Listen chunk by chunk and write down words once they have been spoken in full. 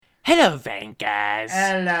Hello, Vankas.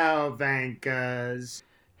 Hello, Vankas.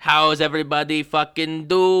 How's everybody fucking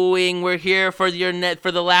doing? We're here for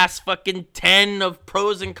for the last fucking 10 of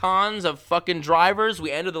pros and cons of fucking drivers. We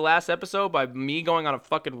ended the last episode by me going on a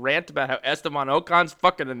fucking rant about how Esteban Ocon's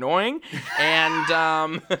fucking annoying,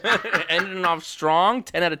 and ending off strong,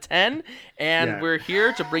 10 out of 10. And we're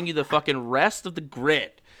here to bring you the fucking rest of the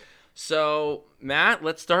grid. So, Matt,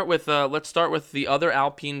 let's start with the other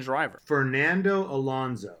Alpine driver, Fernando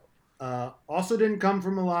Alonso. Also didn't come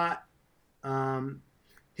from a lot.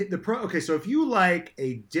 Okay, so if you like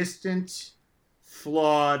a distant,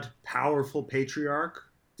 flawed, powerful patriarch,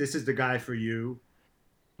 this is the guy for you.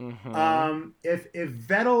 Mm-hmm. If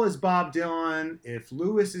Vettel is Bob Dylan, if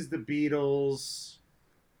Lewis is the Beatles,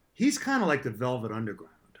 he's kind of like the Velvet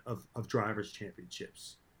Underground of drivers'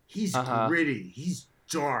 championships. He's gritty. He's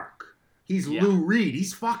dark. He's Lou Reed.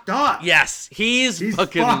 He's fucked up. Yes, he's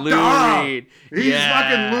fucking Lou Reed. He's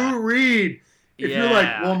fucking Lou Reed. If you're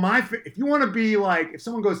like, well, if you want to be like, if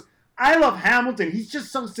someone goes, I love Hamilton, he's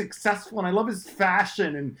just so successful, and I love his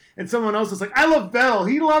fashion, and someone else is like, I love Vettel,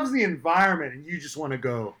 he loves the environment, and you just want to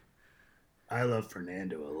go, I love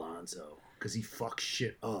Fernando Alonso because he fucks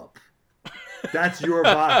shit up. That's your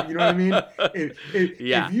vibe. You know what I mean?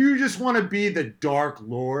 If you just want to be the Dark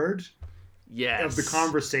Lord of the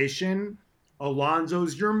conversation,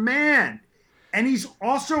 Alonso's your man. And he's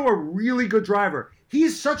also a really good driver.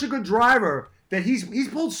 He's such a good driver that he's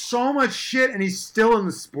pulled so much shit and he's still in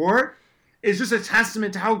the sport. It's just a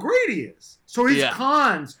testament to how great he is. So his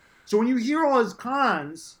cons, so when you hear all his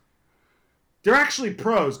cons, they're actually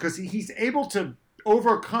pros because he's able to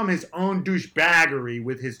overcome his own douchebaggery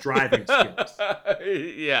with his driving skills.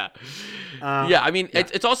 I mean,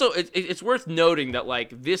 it's also it's worth noting that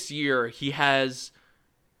like this year he has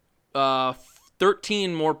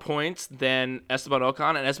 13 more points than Esteban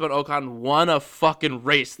Ocon, and Esteban Ocon won a fucking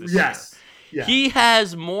race this year. Yeah. He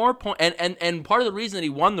has more points, and part of the reason that he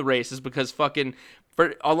won the race is because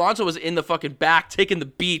Alonso was in the fucking back taking the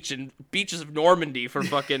beaches of Normandy for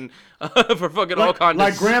fucking Ocon,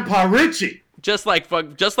 like Grandpa Richie, just like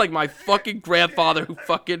my fucking grandfather who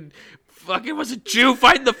fucking was a Jew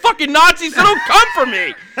fighting the fucking Nazis, so don't come for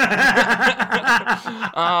me.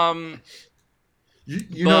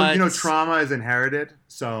 You know, trauma is inherited,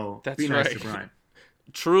 so be nice to Brian.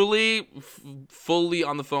 Truly, fully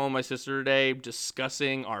on the phone with my sister today,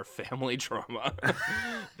 discussing our family trauma.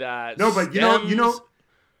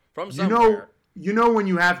 From somewhere. You know when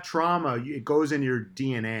you have trauma, it goes in your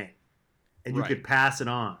DNA, and you could pass it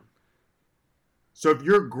on. So if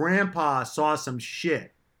your grandpa saw some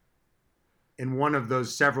shit in one of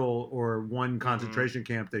those one concentration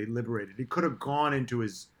camp that he liberated, he could have gone into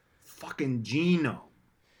his fucking genome,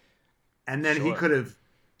 and then he could have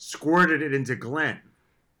squirted it into Glenn.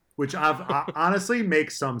 Which honestly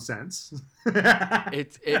makes some sense.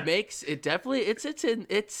 Something's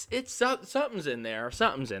in there.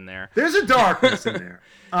 There's a darkness in there.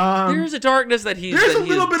 There's a darkness that he's. There's a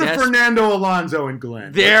little bit of Fernando Alonso and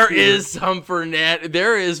Glenn. There is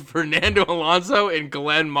Fernando Alonso and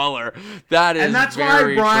Glenn Muller. That's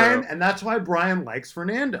why Brian likes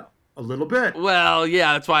Fernando. A little bit. Well,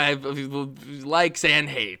 yeah, that's why I likes and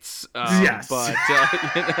hates. Yes, but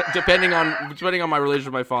depending on my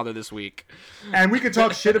relationship with my father this week. And we could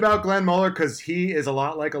talk shit about Glenn Muller because he is a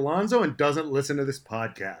lot like Alonso and doesn't listen to this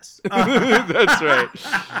podcast. That's right.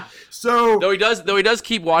 So though he does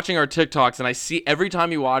keep watching our TikToks, and I see every time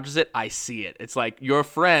he watches it, I see it. It's like your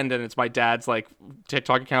friend, and it's my dad's like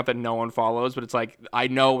TikTok account that no one follows, but it's like I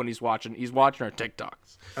know when he's watching our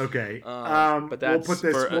TikToks. Okay. But we'll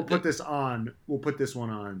put this one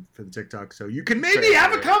on for the TikTok so you can maybe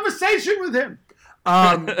have a conversation with him.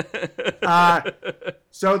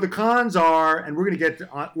 So the cons are, and we're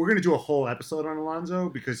gonna do a whole episode on Alonso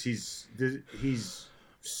because he's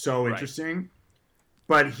so interesting.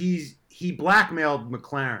 But he blackmailed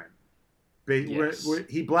McLaren.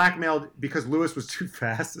 He blackmailed because Lewis was too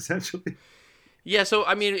fast, essentially. Yeah, so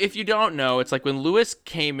I mean, if you don't know, it's like when Lewis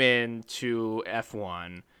came into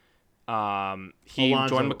F1, he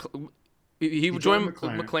joined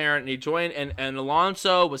McLaren, and he joined, and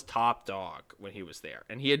Alonso was top dog when he was there,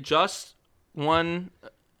 and he had just won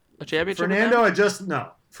a championship. Fernando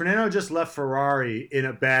had just left Ferrari in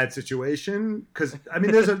a bad situation because I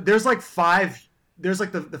mean, there's like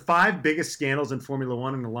the five biggest scandals in Formula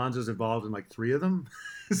One, and Alonso's involved in like three of them.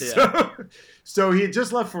 So he had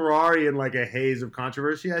just left Ferrari in like a haze of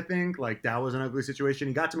controversy, I think. Like that was an ugly situation.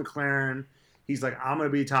 He got to McLaren. He's like, I'm going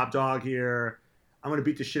to be top dog here. I'm going to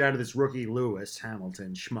beat the shit out of this rookie Lewis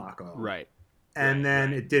Hamilton schmacko. Right. And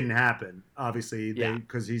then it didn't happen, obviously,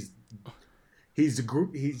 because he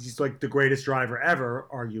he's like the greatest driver ever,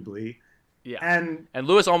 arguably. Yeah. And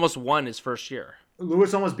Lewis almost won his first year.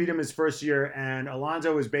 Lewis almost beat him his first year, and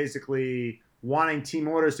Alonso was basically wanting team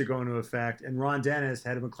orders to go into effect, and Ron Dennis,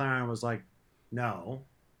 head of McLaren, was like, no,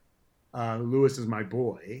 Lewis is my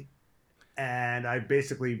boy. And I've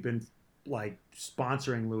basically been like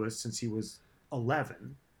sponsoring Lewis since he was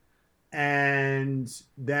 11. And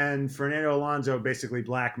then Fernando Alonso basically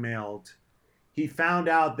blackmailed. He found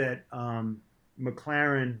out that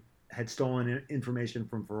McLaren had stolen information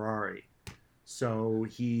from Ferrari. So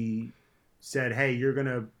he said, hey, you're going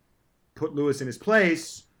to put Lewis in his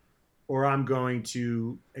place, or I'm going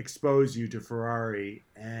to expose you to Ferrari.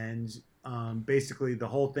 And basically the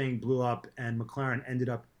whole thing blew up, and McLaren ended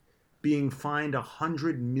up being fined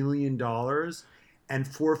 $100 million and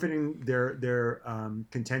forfeiting their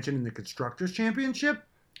contention in the Constructors' Championship.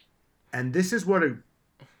 And this is what a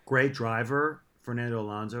great driver Fernando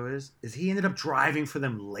Alonso is he ended up driving for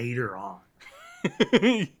them later on.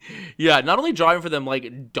 Yeah, not only driving for them,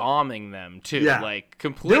 like doming them too. Yeah. Like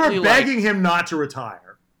completely. They were begging him not to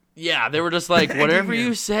retire. Yeah, they were just like, whatever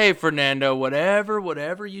you say, Fernando,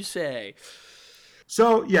 whatever you say.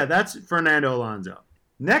 So yeah, that's Fernando Alonso.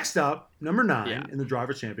 Next up, number 9 in the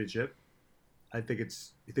Drivers' Championship. I think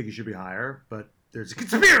he should be higher, but there's a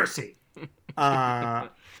conspiracy.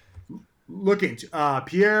 Looking to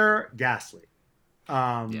Pierre Gasly.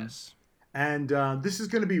 Yes. And this is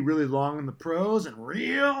going to be really long in the pros and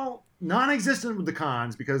real non-existent with the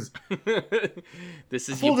cons, because this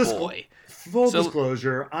is your boy. Full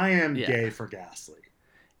disclosure, I am gay for Gasly.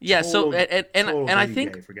 Yeah. And I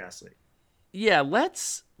think gay for Gasly. Yeah,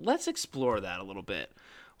 let's explore that a little bit.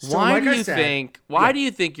 So why do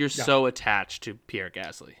you think you're so attached to Pierre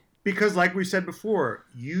Gasly? Because, like we said before,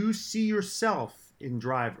 you see yourself in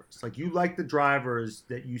drivers. Like, you like the drivers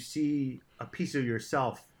that you see a piece of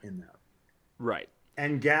yourself in them. Right.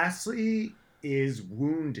 And Gasly is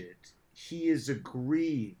wounded. He is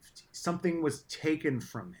aggrieved. Something was taken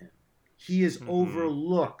from him. He is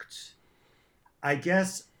overlooked. I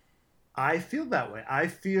guess I feel that way. I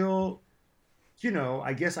feel,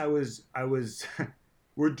 I guess I was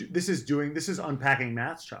this is unpacking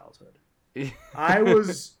Matt's childhood. I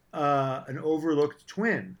was an overlooked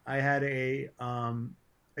twin. I had a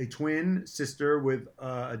twin sister with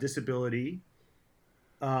a disability.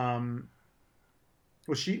 Well,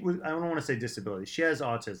 I don't want to say disability. She has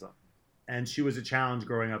autism, and she was a challenge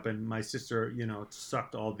growing up. And my sister,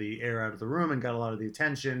 sucked all the air out of the room and got a lot of the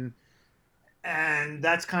attention. And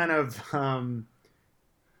that's kind of,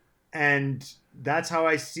 and that's how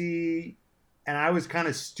I see. And I was kind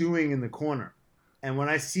of stewing in the corner. And when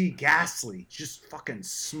I see Gasly just fucking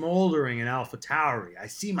smoldering in AlphaTauri, I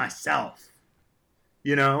see myself,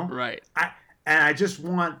 Right. I'm just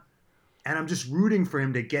rooting for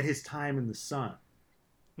him to get his time in the sun.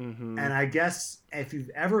 Mm-hmm. And I guess if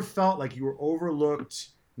you've ever felt like you were overlooked,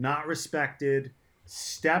 not respected,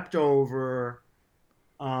 stepped over,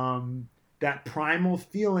 that primal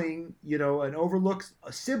feeling, an overlooked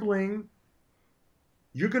sibling,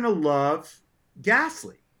 you're going to love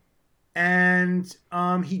Gasly. And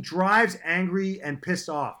he drives angry and pissed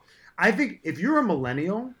off. I think if you're a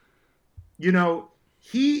millennial,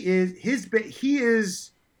 he is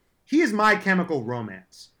My Chemical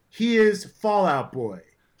Romance. He is Fall Out Boy.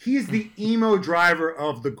 He is the emo driver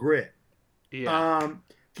of the grid. Yeah.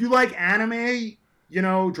 If you like anime,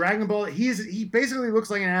 Dragon Ball, he basically looks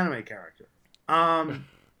like an anime character.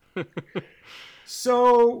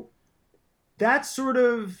 So that's sort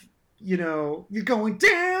of, you're going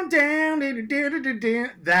down, that's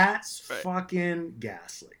right. Fucking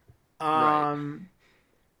Gasly. Right.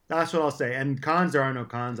 That's what I'll say. And cons, there are no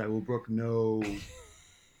cons. I will brook no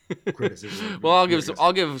criticism. Well, I'll give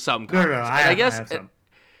some cons. No, I guess some.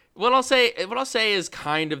 What I'll say is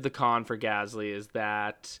kind of the con for Gasly is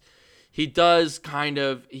that he does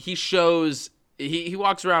he shows he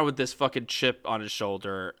walks around with this fucking chip on his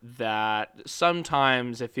shoulder that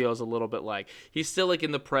sometimes it feels a little bit like he's still like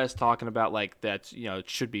in the press talking about like that, it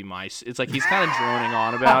should be mice. It's like he's kind of droning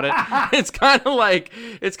on about it. It's kind of like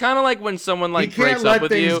when someone like breaks up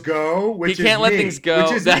with you. He can't let things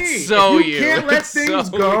go. That's so you. You can't let things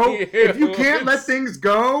go. If you can't let things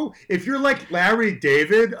go, if you're like Larry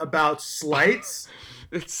David about slights,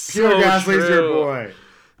 it's Pierre so Gasly's true. your boy.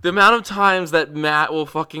 The amount of times that Matt will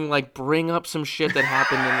fucking like bring up some shit that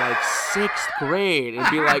happened in like 6th grade and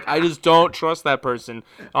be like, I just don't trust that person.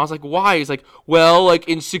 I was like, why? He's like, well, like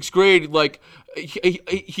in 6th grade, like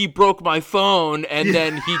he broke my phone and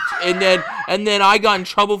then I got in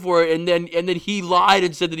trouble for it and then he lied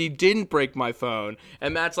and said that he didn't break my phone.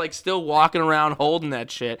 And Matt's like still walking around holding that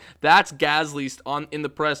shit. That's Gasly in the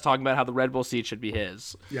press talking about how the Red Bull seat should be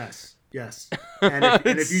his. Yes. And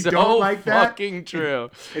if you so don't like that, fucking true.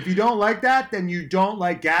 If you don't like that, then you don't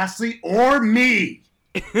like Gasly or me.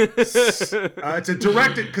 It's a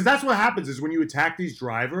directed, because that's what happens is when you attack these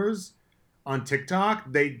drivers on TikTok,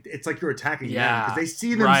 it's like you're attacking them because they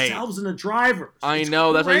see themselves in the drivers. I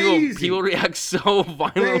know that's why people react so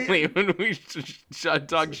violently when we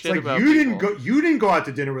talk shit about people. You didn't go out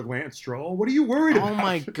to dinner with Lance Stroll. What are you worried about? Oh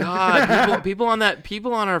my god, people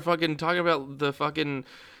on our fucking talking about the fucking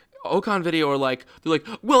Ocon video are like, they're like,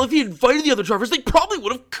 well, if he invited the other drivers, they probably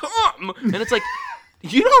would have come. And it's like,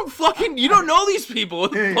 you don't know these people.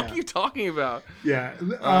 What the fuck are you talking about? Yeah.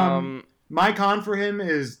 My con for him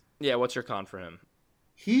is. Yeah, what's your con for him?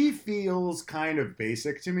 He feels kind of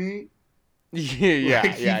basic to me. He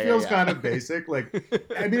feels kind of basic. Like,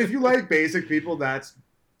 I mean, if you like basic people, that's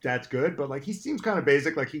good. But like, he seems kind of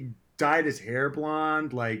basic. Like he dyed his hair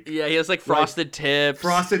blonde, like he has like frosted tips,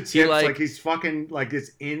 like he's fucking like it's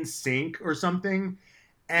in sync or something.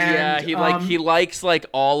 And he likes like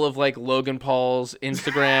all of like Logan Paul's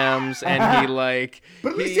Instagrams, and he like.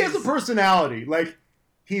 But at least he has a personality. Like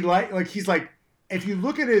he's like, if you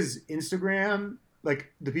look at his Instagram,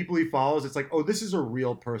 like the people he follows, it's like, oh, this is a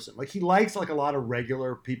real person. Like he likes like a lot of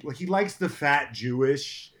regular people. Like, he likes the fat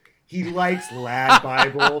Jewish. He likes Lad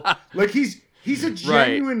Bible. Like He's a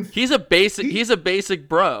genuine. Right. He's a basic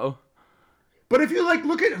bro. But if you like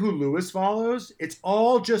look at who Lewis follows, it's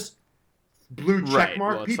all just blue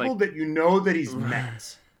checkmark people that you know that he's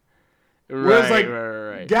met.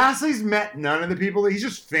 Whereas Gasly's met none of the people. He's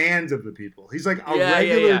just fans of the people. He's like a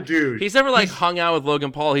regular dude. He's never like hung out with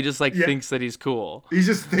Logan Paul. He just like thinks that he's cool. He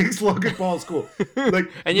just thinks Logan Paul's cool. Like,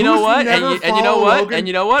 and you know what? And you know what? Logan. And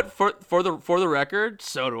you know what? For the record,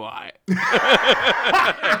 so do I.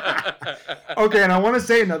 Okay, and I want to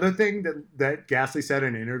say another thing that Gasly said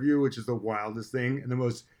in an interview, which is the wildest thing and the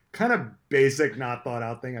most kind of basic, not thought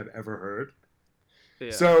out thing I've ever heard.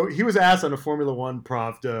 Yeah. So he was asked on a Formula One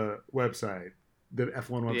Pravda website, the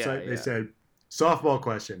F1 website. They said, softball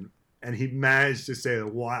question. And he managed to say the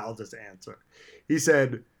wildest answer. He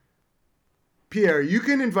said, Pierre, you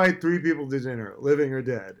can invite 3 people to dinner, living or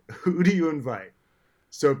dead. Who do you invite?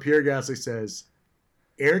 So Pierre Gasly says,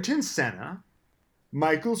 Ayrton Senna,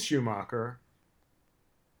 Michael Schumacher,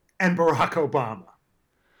 and Barack Obama.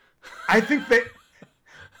 I think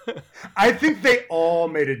they all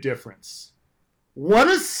made a difference. What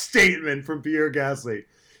a statement from Pierre Gasly.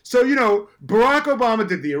 So, Barack Obama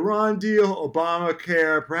did the Iran deal,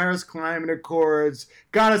 Obamacare, Paris Climate Accords,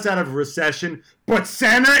 got us out of recession. But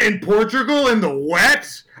Senna in Portugal in the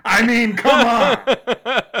wet? I mean, come on.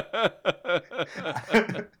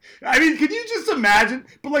 I mean, can you just imagine?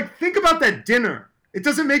 But, think about that dinner. It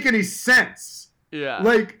doesn't make any sense. Yeah.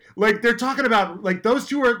 Like they're talking about, those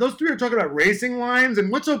 3 are talking about racing lines,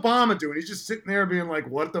 and what's Obama doing? He's just sitting there being like,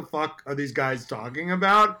 what the fuck are these guys talking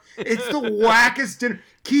about? It's the wackest dinner.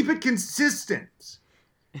 Keep it consistent.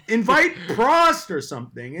 Invite Prost or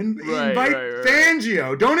something. Invite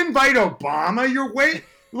Fangio. Don't invite Obama. You're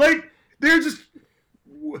they're just,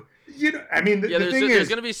 I mean, the thing is. There's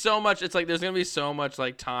going to be so much, it's like, there's going to be so much,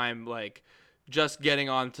 time, just getting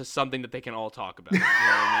on to something that they can all talk about. You know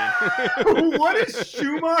what I mean? What is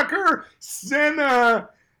Schumacher, Senna,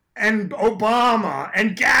 and Obama,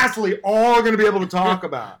 and Gasly all going to be able to talk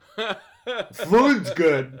about? Food's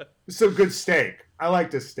good. It's a good steak. I like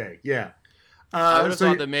this steak. Yeah. I would have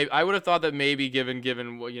thought that maybe given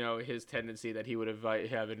his tendency that he would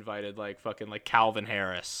have invited Calvin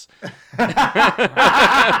Harris.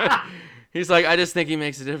 He's like, I just think he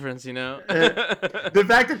makes a difference, The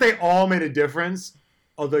fact that they all made a difference,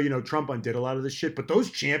 although Trump undid a lot of this shit, but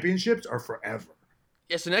those championships are forever.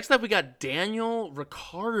 Yeah. So next up we got Daniel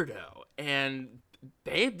Ricciardo, and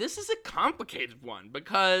this is a complicated one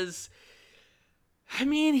because. I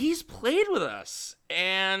mean, he's played with us,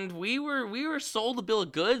 and we were sold a bill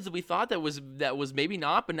of goods that we thought that was maybe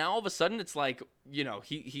not, but now all of a sudden it's like,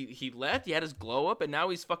 he left, he had his glow up, and now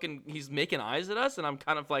he's making eyes at us, and I'm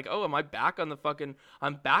kind of like, oh, I'm back on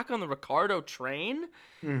the Ricciardo train,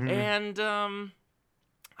 and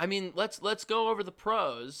I mean, let's go over the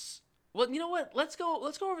pros. Well, you know what? Let's go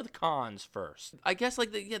over the cons first. I guess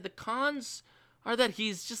the cons are that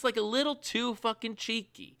he's just a little too fucking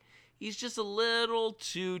cheeky. he's just a little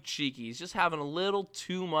too cheeky. He's just having a little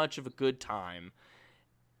too much of a good time.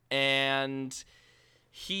 And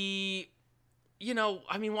he,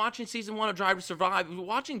 watching season 1 of Drive to Survive,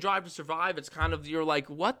 it's kind of, you're like,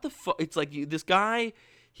 what the fuck? It's like, this guy,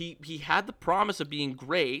 he had the promise of being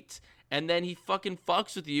great, and then he fucking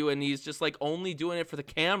fucks with you, and he's just, like, only doing it for the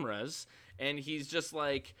cameras, and he's just,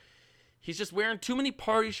 like, he's just wearing too many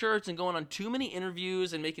party shirts and going on too many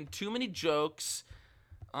interviews and making too many jokes,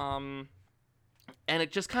 and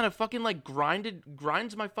it just kind of fucking, like,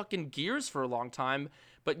 grinds my fucking gears for a long time.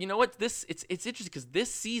 But you know what? It's interesting because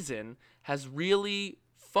this season has really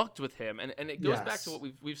fucked with him, and it goes back to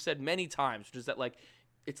what we've said many times, which is that, like,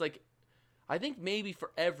 it's like, I think maybe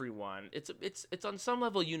for everyone, it's on some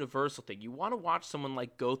level a universal thing. You want to watch someone,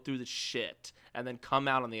 like, go through the shit and then come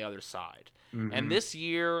out on the other side. Mm-hmm. And this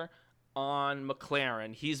year on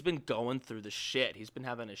McLaren, he's been going through the shit. He's been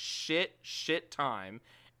having a shit time,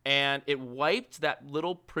 and it wiped that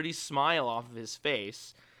little pretty smile off of his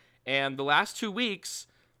face. And the last 2 weeks,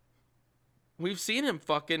 we've seen him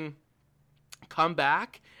fucking come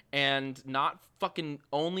back and not fucking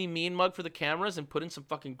only mean mug for the cameras and put in some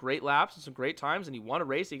fucking great laps and some great times. And he won a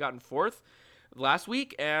race. He got in 4th last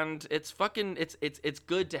week, and it's fucking it's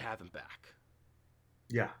good to have him back.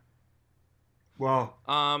 Yeah. Well,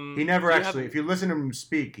 he never actually. If you listen to him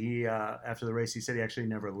speak, he after the race, he said he actually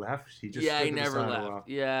never left. He just he never left.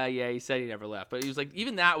 Yeah, he said he never left. But he was like,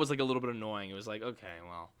 even that was like a little bit annoying. It was like, okay,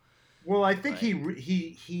 well. Well, I think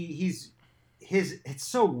he's it's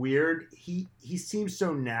so weird. He seems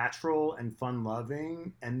so natural and fun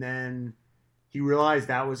loving, and then he realized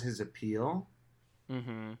that was his appeal.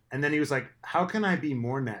 Mm-hmm. And then he was like, how can I be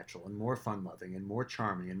more natural and more fun loving and more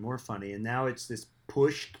charming and more funny? And now it's this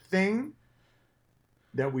pushed thing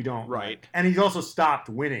that we don't like. And he's also stopped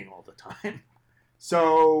winning all the time.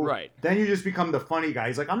 So then you just become the funny guy.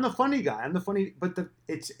 He's like, I'm the funny guy. I'm the funny. But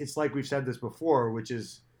it's like we've said this before, which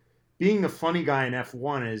is being the funny guy in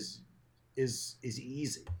F1 is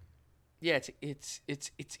easy. Yeah, it's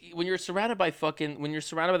when you're surrounded by the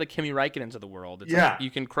Kimi Räikkönens of the world. It's like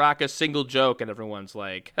you can crack a single joke and everyone's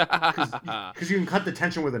like, because you can cut the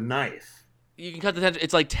tension with a knife. You can cut the tension.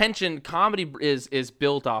 It's like tension. Comedy is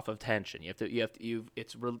built off of tension.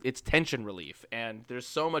 It's tension relief, and there's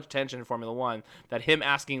so much tension in Formula One that him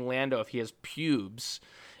asking Lando if he has pubes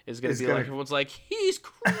is going to be like, everyone's like, he's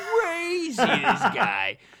crazy. This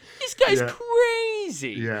guy. This guy's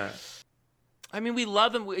crazy. Yeah. I mean, we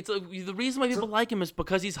love him. It's like, the reason why people like him is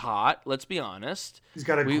because he's hot. Let's be honest. He's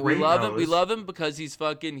got a great nose. We love him because he's a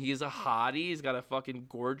hottie. He's got a fucking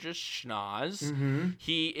gorgeous schnoz. Mm-hmm.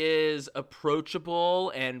 He is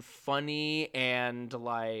approachable and funny, and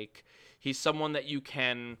like he's someone that you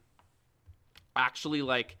can actually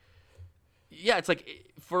like. Yeah, it's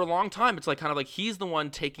like for a long time, it's like kind of like he's the one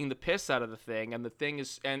taking the piss out of the thing, and the thing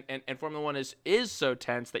is, and Formula One is so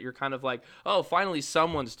tense that you're kind of like, oh, finally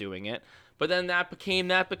someone's doing it. But then that became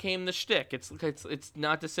the shtick. It's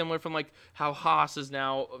not dissimilar from like how Haas is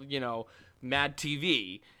now, Mad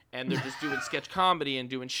TV, and they're just doing sketch comedy and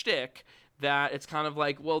doing shtick. That it's kind of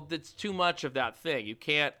like, well, it's too much of that thing. You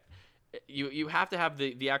can't. You have to have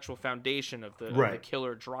the actual foundation of the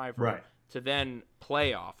killer driver to then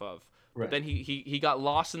play off of. Right. But then he got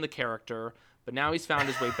lost in the character, but now he's found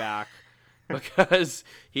his way back because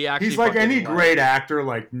he's like any great actor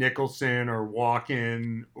like Nicholson or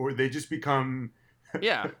Walken, or they just become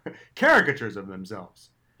caricatures of themselves.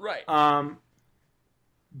 Right. So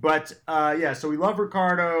we love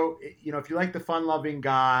Ricciardo. If you like the fun-loving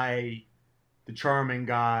guy, the charming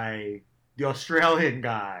guy, the Australian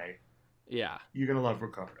guy, you're gonna love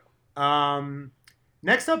Ricciardo.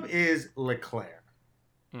 Next up is Leclerc.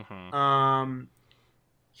 Mm-hmm.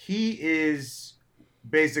 He is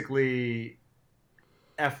basically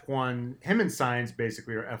F1. Him and Sainz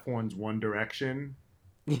basically are F1's One Direction.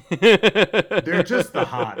 They're just the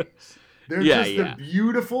hotties. They're the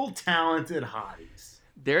beautiful, talented hotties.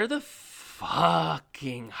 They're the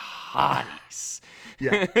fucking hotties.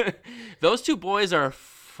 Yeah. Those two boys are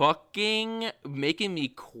fucking making me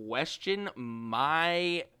question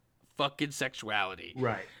my fucking sexuality.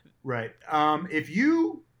 Right. If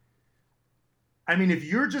you're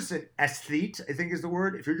just an aesthete, I think is the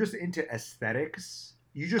word. If you're just into aesthetics,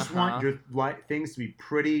 you just want your things to be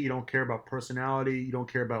pretty. You don't care about personality. You don't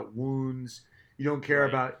care about wounds. You don't care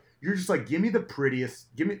about. You're just like, give me the prettiest.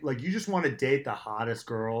 You just want to date the hottest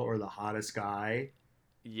girl or the hottest guy.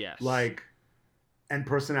 Yes. And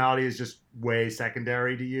personality is just way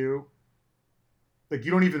secondary to you. Like,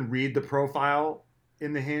 you don't even read the profile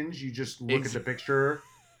in the Hinge. You just look at the picture.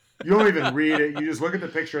 You don't even read it. You just look at the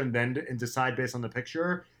picture and decide based on the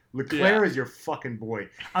picture. Leclerc is your fucking boy.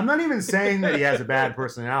 I'm not even saying that he has a bad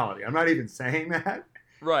personality. I'm not even saying that.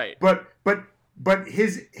 Right. But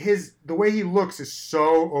his the way he looks is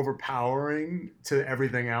so overpowering to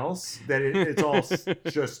everything else that it's all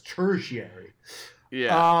just tertiary.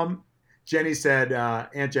 Yeah. Aunt Jenny said,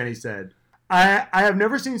 I have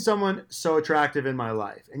never seen someone so attractive in my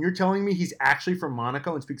life. And you're telling me he's actually from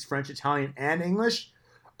Monaco and speaks French, Italian, and English?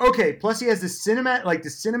 Okay, plus he has the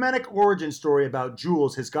cinematic origin story about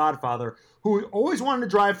Jules, his godfather, who always wanted to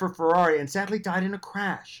drive for Ferrari and sadly died in a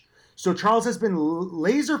crash. So Charles has been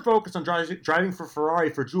laser focused on driving for Ferrari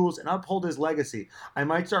for Jules and uphold his legacy. I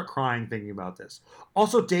might start crying thinking about this.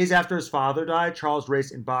 Also, days after his father died, Charles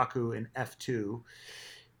raced in Baku in F2.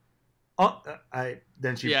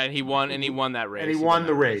 And he won that race. And he won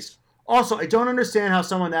the race. Also, I don't understand how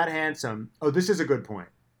someone that handsome. Oh, this is a good point.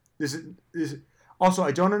 Also,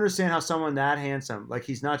 I don't understand how someone that handsome, like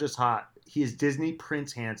he's not just hot, he is Disney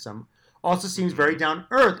Prince handsome. Also seems very down to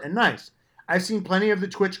earth and nice. I've seen plenty of the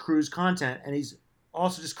Twitch crew's content, and he's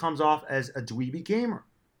also just comes off as a dweeby gamer.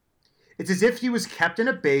 It's as if he was kept in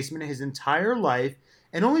a basement his entire life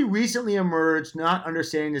and only recently emerged, not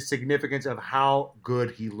understanding the significance of how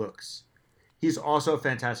good he looks. He's also a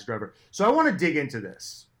fantastic driver. So I want to dig into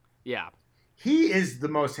this. Yeah. He is the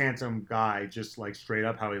most handsome guy, just like straight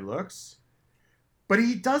up how he looks. But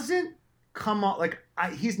he doesn't come off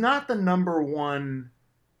he's not the number one.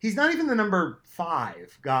 He's not even the number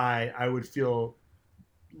 5 guy I would feel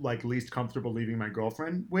like least comfortable leaving my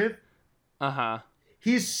girlfriend with. Uh-huh.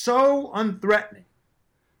 He's so unthreatening.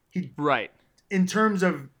 Right. In terms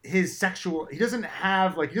of his sexual, he doesn't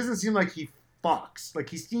seem like he fucks. Like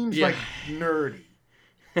he seems like nerdy.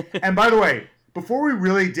 And by the way, before we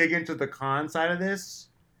really dig into the con side of this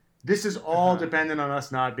is all dependent on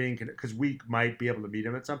us not being, because we might be able to meet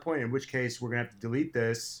him at some point, in which case we're going to have to delete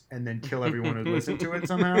this and then kill everyone who listened to it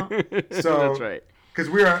somehow. So that's right.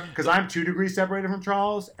 Because I'm 2 degrees separated from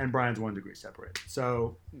Charles and Brian's 1 degree separated.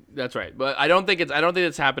 So that's right. But I don't think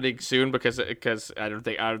it's happening soon because I don't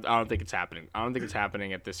think it's happening. I don't think it's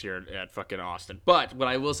happening at this year at fucking Austin. But what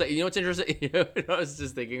I will say, you know what's interesting? You know what I was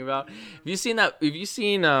just thinking about? Have you seen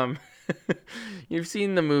you've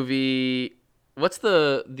seen the movie? What's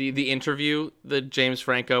the interview, the James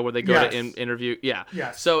Franco, where they go to interview? Yeah.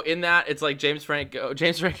 Yes. So in that, it's like James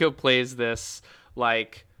Franco plays this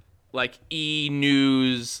like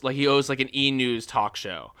E-News, like he hosts like an E-News talk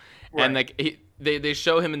show. Right. And like they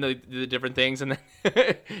show him in the different things, and then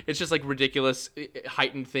it's just like ridiculous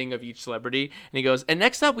heightened thing of each celebrity. And he goes, and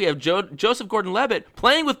next up we have Joseph Gordon-Levitt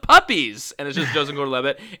playing with puppies, and it's just Joseph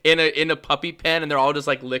Gordon-Levitt in a puppy pen, and they're all just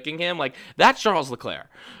like licking him. Like that's Charles Leclerc.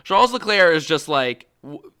 Charles Leclerc is just like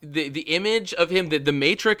the image of him, the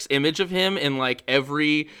Matrix image of him in like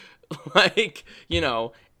every like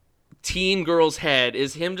teen girl's head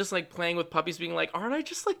is him just like playing with puppies, being like, aren't I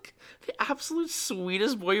just like the absolute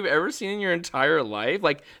sweetest boy you've ever seen in your entire life?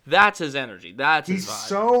 Like that's his energy. He's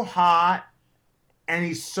so hot and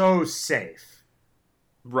he's so safe.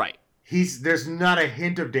 Right. There's not a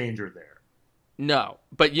hint of danger there. No,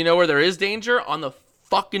 but you know where there is danger? On the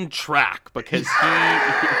fucking track, because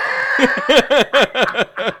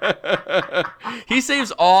he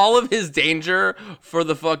saves all of his danger for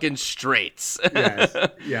the fucking straights.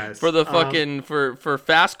 Yes. For the fucking for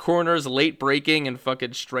fast corners, late braking, and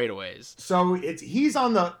fucking straightaways. So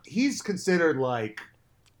he's considered like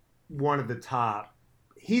one of the top.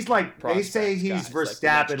 He's like they say he's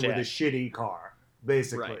Verstappen with a shitty car,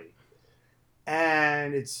 basically. Right.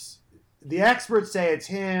 And the experts say it's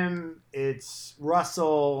him, it's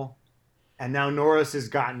Russell. And now Norris has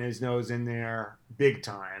gotten his nose in there big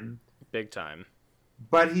time. Big time.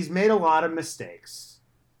 But he's made a lot of mistakes.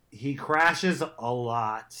 He crashes a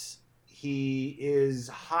lot. He is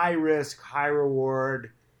high risk, high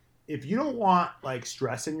reward. If you don't want like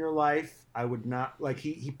stress in your life, I would not like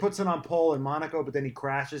he puts it on pole in Monaco, but then he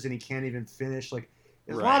crashes and he can't even finish. Like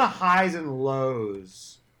there's a lot of highs and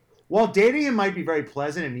lows. While dating him might be very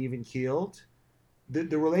pleasant and even keeled,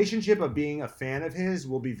 the relationship of being a fan of his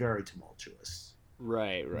will be very tumultuous.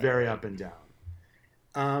 Right. Very up and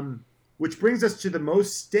down. Which brings us to the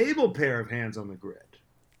most stable pair of hands on the grid.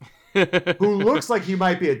 Who looks like he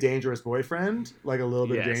might be a dangerous boyfriend, like a little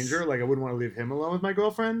bit of danger. Like I wouldn't want to leave him alone with my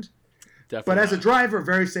girlfriend. Definitely. But as a driver,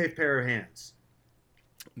 very safe pair of hands.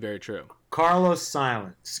 Very true. Carlos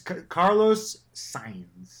Sainz.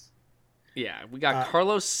 Yeah, we got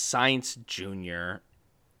Carlos Sainz Jr.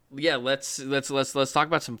 Yeah, let's talk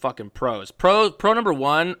about some fucking pros. Pro number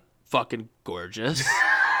 1, fucking gorgeous.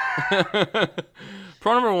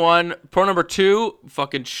 Pro number 1, pro number 2,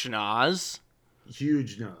 fucking schnoz.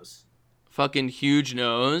 Huge nose. Fucking huge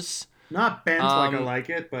nose. Not bent like I like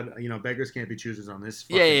it, but beggars can't be choosers on this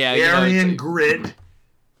fucking yeah. Aryan grid.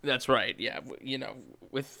 That's right. Yeah,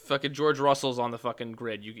 with fucking George Russell's on the fucking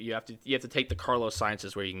grid, you have to take the Carlos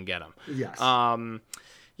Sainz's where you can get them. Yes.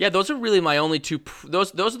 Yeah, those are really my only two.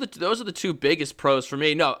 Those are the two biggest pros for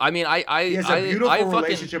me. No, I mean he has a beautiful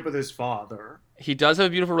relationship with his father. He does have a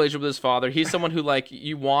beautiful relationship with his father. He's someone who like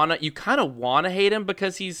you kind of wanna hate him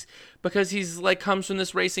because he's like comes from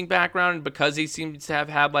this racing background and because he seems to have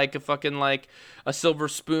had like a fucking like a silver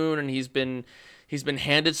spoon and he's been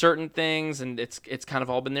handed certain things and it's kind of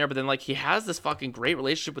all been there. But then like he has this fucking great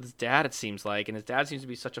relationship with his dad, it seems like, and his dad seems to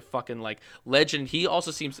be such a fucking like legend. He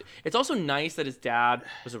also it's also nice that his dad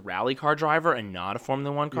was a rally car driver and not a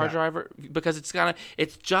Formula One car driver, because it's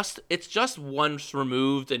just once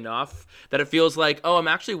removed enough that it feels like, oh, I'm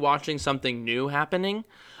actually watching something new happening.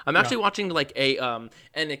 I'm actually watching like an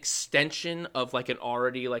extension of like an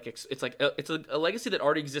already like it's a legacy that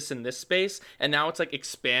already exists in this space, and now it's like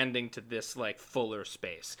expanding to this like fuller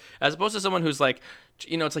space, as opposed to someone who's like,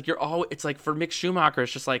 it's like it's like for Mick Schumacher,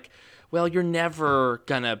 it's just like, well, you're never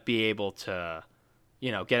gonna be able to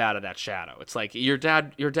get out of that shadow. It's like your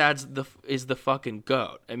dad's is the fucking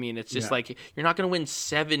GOAT. I mean, it's just like you're not gonna win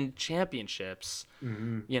 7 championships.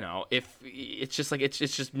 If it's just like it's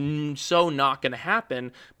just so not gonna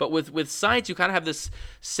happen. But with Sainz, you kind of have this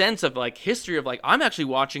sense of like history of like, I'm actually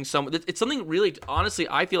watching it's something really, honestly,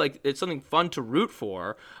 I feel like it's something fun to root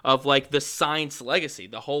for, of like the Sainz legacy,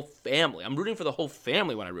 the whole family. I'm rooting for the whole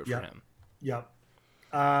family when I root for him. Yep.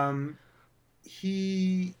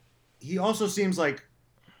 He also seems like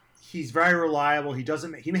he's very reliable. He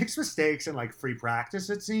makes mistakes in like free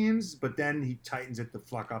practice, it seems, but then he tightens it the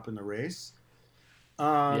fuck up in the race.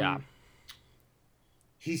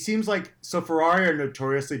 He seems like, so Ferrari are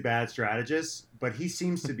notoriously bad strategists, but he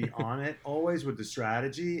seems to be on it always with the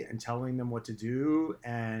strategy and telling them what to do,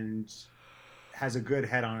 and has a good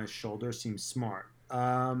head on his shoulder, seems smart.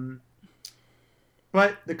 But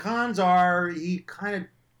the cons are, he kind of,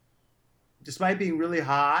 despite being really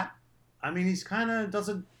hot, I mean, he's kind of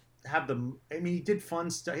doesn't have he did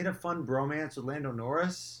fun stuff. He had a fun bromance with Lando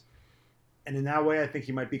Norris, and in that way, I think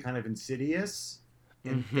he might be kind of insidious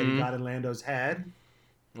that he got in Lando's head,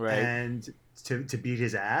 right? And to beat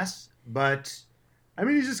his ass. But I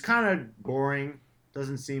mean, he's just kind of boring.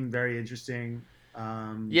 Doesn't seem very interesting.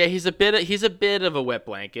 He's a bit of a wet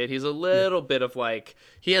blanket. He's a little bit of like,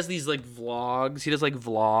 he has these like vlogs. He does like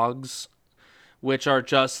vlogs, which are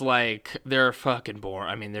just like, they're fucking boring.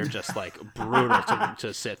 I mean, they're just like brutal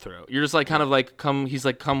to sit through. You're just like kind of like, come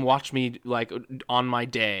watch me like on my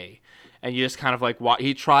day. And you just kind of like,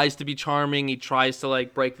 he tries to be charming. He tries to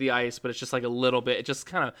like break the ice, but it's just like a little bit, it just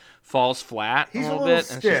kind of falls flat. He's a little bit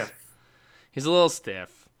stiff. He's a little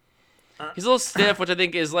stiff. He's a little stiff, which I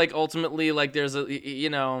think is like ultimately like there's a, he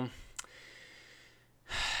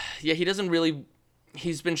doesn't really,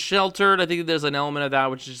 he's been sheltered. I think there's an element of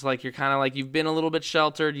that, which is just like, you're kind of like, you've been a little bit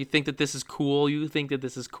sheltered. You think that this is cool.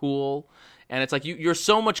 And it's like, you're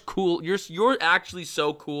so much cool. You're actually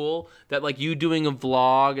so cool that like you doing a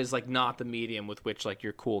vlog is like not the medium with which like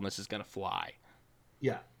your coolness is going to fly.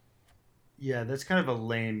 Yeah. Yeah. That's kind of a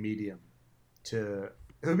lame medium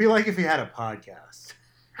it would be like if he had a podcast.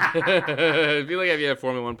 It'd be like if you had a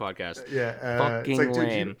Formula One podcast. Yeah. Fucking it's like,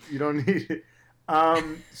 lame. Dude, you don't need it.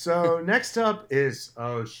 So next up is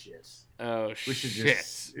we should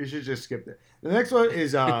just skip that. The next one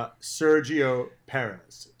is Sergio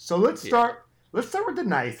Perez. So let's start with the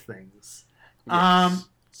nice things. Yes.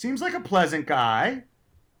 Seems like a pleasant guy.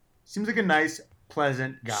 Seems like a nice,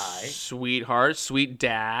 pleasant guy. Sweetheart, sweet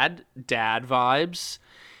dad vibes.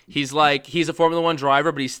 He's a Formula One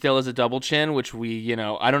driver, but he still has a double chin, which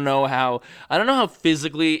I don't know how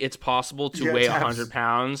physically it's possible to weigh 100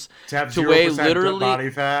 pounds. To have 0%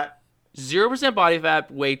 body fat. 0% body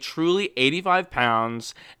fat, weigh truly 85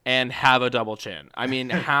 pounds, and have a double chin. I mean,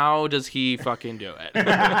 how does he fucking do it?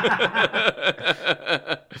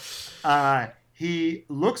 He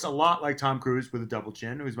looks a lot like Tom Cruise with a double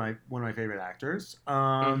chin, who's one of my favorite actors.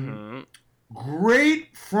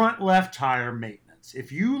 Great front left tire maintenance.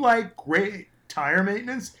 If you like great tire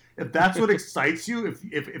maintenance, if that's what excites you,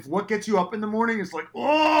 if what gets you up in the morning is like,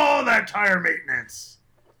 oh, that tire maintenance.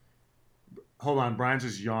 Hold on, Brian's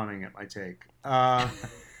just yawning at my take.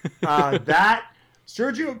 That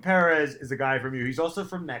Sergio Perez is a guy from you. He's also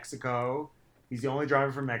from Mexico. He's the only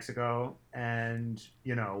driver from Mexico, and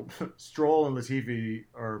Stroll and Latifi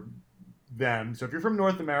are them. So if you're from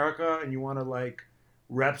North America and you want to like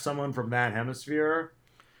rep someone from that hemisphere,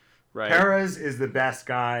 right, Perez is the best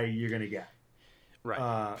guy you're gonna get.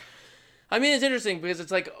 Right. I mean, it's interesting because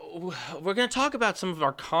it's like we're gonna talk about some of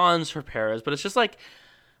our cons for Perez, but it's just like,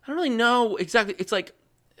 I don't really know exactly. It's like,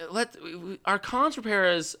 our cons for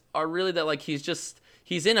Perez are really that like he's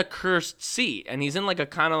in a cursed seat and he's in like a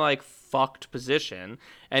kind of like fucked position,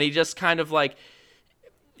 and he just kind of like.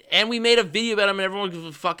 And we made a video about him, and everyone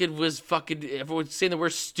everyone's saying that we're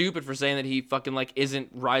stupid for saying that he fucking like isn't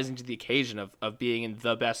rising to the occasion of being in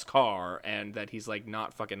the best car, and that he's like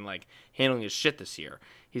not fucking like handling his shit this year.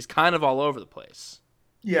 He's kind of all over the place.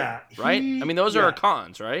 Yeah, right. I mean, those are our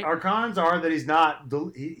cons, right? Our cons are that he's not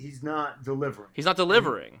delivering. He's not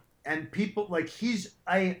delivering, and people like he's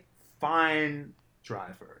a fine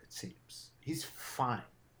driver. It seems he's fine.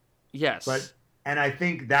 Yes, and I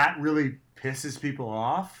think that really pisses people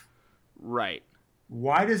off. Right.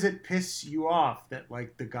 Why does it piss you off that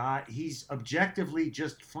like the guy, he's objectively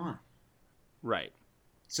just fine? Right.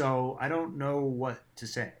 So I don't know what to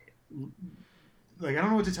say. Like, I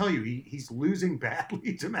don't know what to tell you. He's losing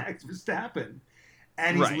badly to Max Verstappen,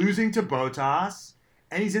 and he's losing to Bottas,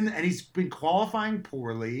 and he's been qualifying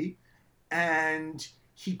poorly, and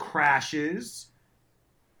he crashes,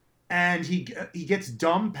 and he gets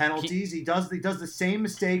dumb penalties. He does the same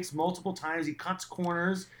mistakes multiple times. He cuts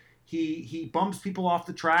corners. He bumps people off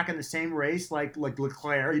the track in the same race, like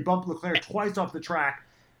Leclerc. He bumped Leclerc twice off the track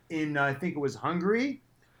in I think it was Hungary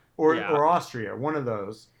or Austria, one of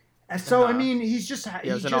those. And so I mean, he's just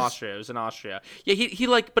it was in Austria. Yeah, he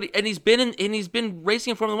like, but he's been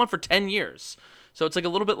racing in Formula 1 for 10 years. So it's like a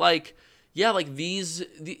little bit like, yeah, like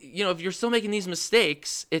if you're still making these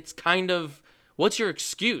mistakes, it's kind of, what's your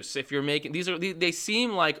excuse if you're making they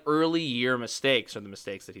seem like early year mistakes are the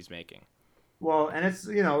mistakes that he's making. Well, and it's,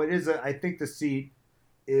 it is I think the seat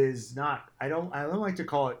is not, I don't like to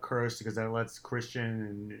call it cursed because that lets Christian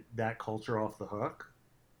and that culture off the hook.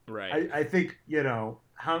 Right. I think,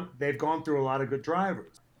 how they've gone through a lot of good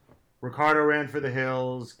drivers. Ricardo ran for the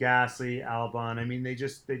hills, Gasly, Albon. I mean, they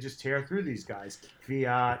just tear through these guys.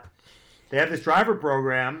 Fiat. They have this driver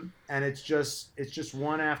program, and it's just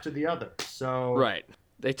one after the other. So right.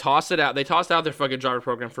 They tossed out their fucking driver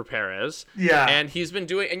program for Perez. Yeah. And he's been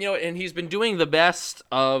doing the best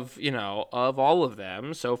of all of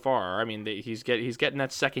them so far. I mean, he's getting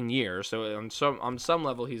that second year. So on some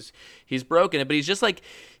level he's broken it, but he's just like,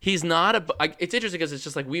 he's not it's interesting because it's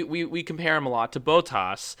just like we compare him a lot to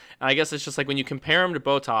Bottas. And I guess it's just like when you compare him to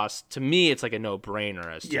Bottas, to me it's like a no-brainer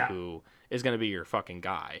as to who is going to be your fucking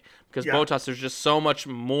guy, because Bottas, there's just so much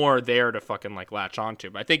more there to fucking like latch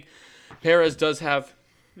onto. But I think Perez does have,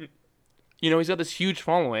 he's got this huge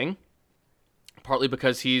following, partly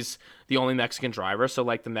because he's the only Mexican driver, so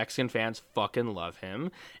like the Mexican fans fucking love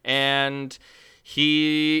him, and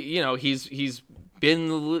he's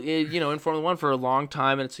been in Formula 1 for a long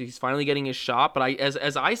time, and he's finally getting his shot. But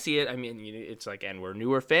as I see it, I mean, it's like, and we're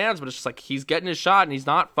newer fans, but it's just like he's getting his shot, and he's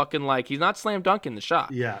not fucking like, he's not slam dunking the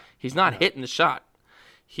shot. Yeah, he's not hitting the shot.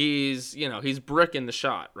 He's bricking the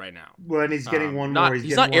shot right now. Well, and he's getting one more.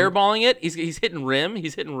 He's not airballing it. He's hitting rim.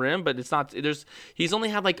 He's hitting rim, but it's not. He's only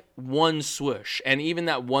had like one swoosh, and even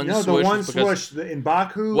that one swoosh. No, the one swoosh in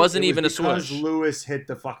Baku wasn't even a swoosh. Because Lewis hit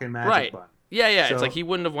the fucking magic button. Yeah. So, it's like he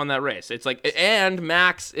wouldn't have won that race. It's like, and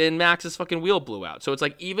Max's fucking wheel blew out. So it's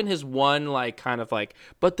like even his one like kind of like,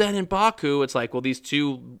 but then in Baku, it's like, well, these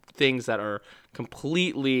two things that are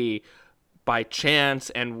completely by chance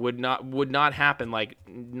and would not happen, like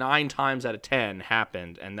 9 times out of 10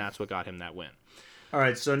 happened, and that's what got him that win. All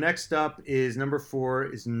right, so next up is number 4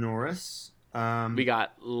 is Norris. We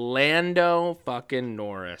got Lando fucking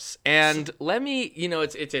Norris, and let me,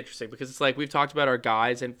 it's interesting because it's like we've talked about our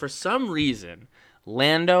guys, and for some reason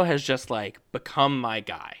Lando has just like become my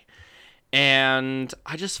guy, and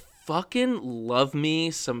I just fucking love me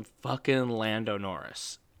some fucking Lando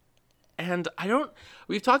Norris. And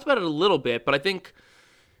we've talked about it a little bit, but I think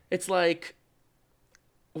it's like,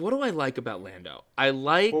 what do I like about Lando? I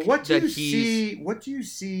like what do you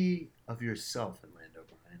see of yourself in Lando,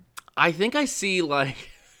 Brian? I think I see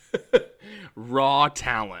like raw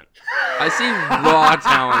talent. I see raw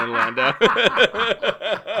talent in Lando.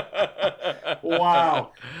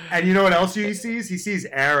 Wow. And you know what else he sees? He sees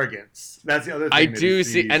arrogance. That's the other thing I do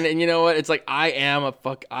see, and you know what? It's like I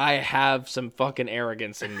have some fucking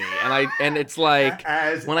arrogance in me, and it's like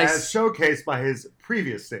as showcased by his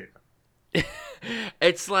previous statement.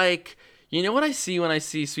 It's like, what I see when I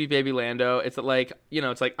see Sweet Baby Lando? It's like,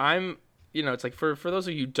 it's like it's like for those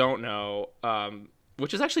of you who don't know,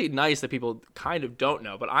 which is actually nice that people kind of don't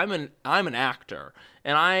know, but I'm an actor,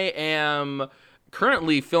 and I am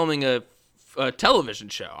currently filming a television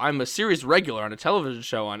show. I'm a series regular on a television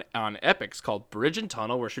show on Epix called Bridge and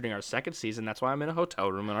Tunnel. We're shooting our second season. That's why I'm in a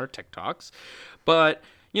hotel room in our TikToks. But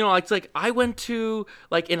You know, it's like I went to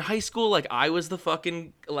like in high school, like I was the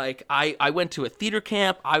fucking like I went to a theater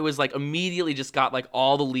camp. I was like immediately just got like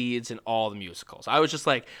all the leads in all the musicals. I was just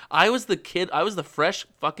like I was the kid, I was the fresh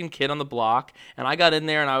fucking kid on the block, and I got in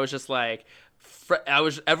there and I was just like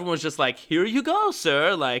everyone was just like, here you go,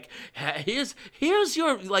 sir. Like, here's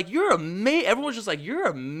your, like, you're amazing. Everyone was just like, you're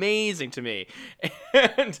amazing to me.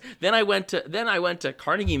 And then I went to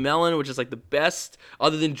Carnegie Mellon, which is like the best,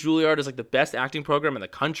 other than Juilliard, is like the best acting program in the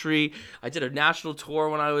country. I did a national tour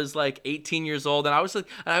when I was like 18 years old, and I was like,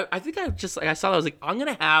 I think I just like I saw that I was like, I'm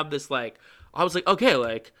gonna have this like, I was like, okay,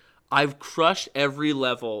 like I've crushed every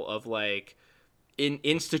level of like in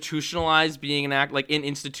institutionalized being an act, like in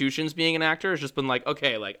institutions being an actor. It's just been like,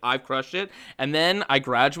 okay, like I've crushed it. And then I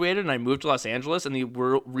graduated and I moved to Los Angeles, and the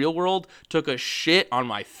real world took a shit on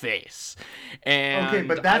my face. And okay,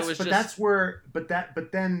 but that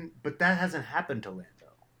hasn't happened to Lando.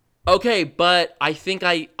 Okay, but I think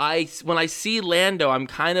I when I see Lando, I'm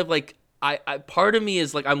kind of like I part of me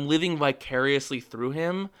is like I'm living vicariously through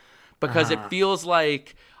him, because it feels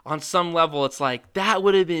like on some level it's like that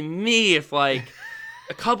would have been me if like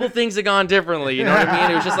a couple things had gone differently, you know what I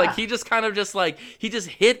mean? It was just like he just kind of just like he just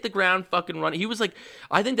hit the ground fucking running. He was like,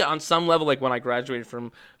 I think that on some level, like when I graduated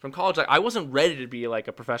from college, like I wasn't ready to be like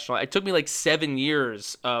a professional. It took me like 7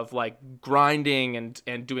 years of like grinding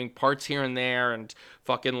and doing parts here and there and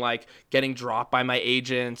fucking like getting dropped by my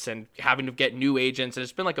agents and having to get new agents, and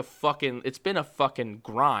it's been a fucking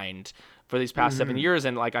grind for these past 7 years.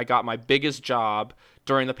 And like I got my biggest job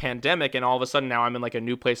during the pandemic, and all of a sudden now I'm in like a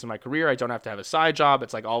new place in my career. I don't have to have a side job.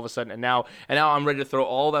 It's like all of a sudden, and now I'm ready to throw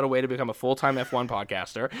all that away to become a full-time F1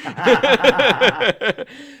 podcaster.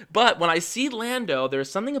 But when I see Lando, there's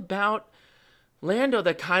something about Lando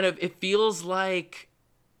that kind of, it feels like,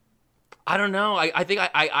 I don't know. I think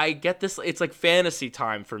I get this. It's like fantasy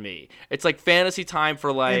time for me. It's like fantasy time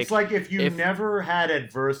for like. It's like if you never had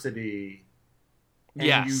adversity,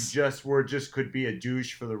 and you just could be a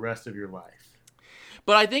douche for the rest of your life.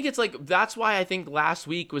 But I think it's like, that's why I think last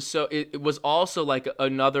week was so. It was also like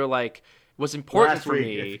another like was important last for week,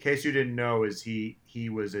 me. In case you didn't know, is he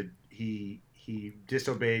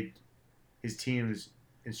disobeyed his team's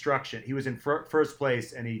instruction. He was in first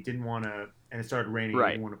place, and he didn't want to. And it started raining. Right.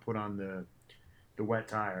 He didn't want to put on the wet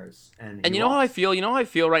tires. And you know how I feel? You know how I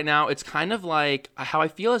feel right now? It's kind of like, how I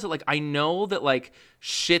feel is that like I know that like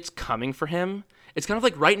shit's coming for him. It's kind of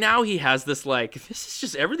like right now he has this like, this is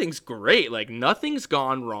just, everything's great. Like nothing's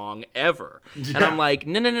gone wrong ever. Yeah. And I'm like,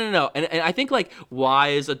 no. And I think like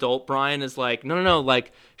wise adult Brian is like, no,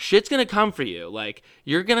 like shit's going to come for you. Like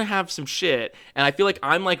you're going to have some shit. And I feel like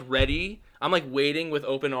I'm like ready. I'm like waiting with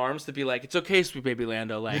open arms to be like, it's okay, sweet baby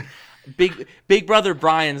Lando. Like big brother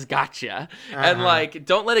Brian's got you. And like,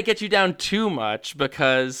 don't let it get you down too much,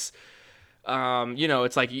 because you know,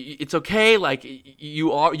 it's like, it's okay. Like you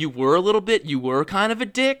were kind of a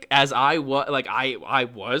dick, as I was. Like I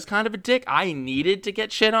was kind of a dick. I needed to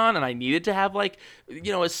get shit on, and I needed to have like,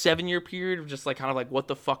 you know, a 7-year period of just like kind of like, what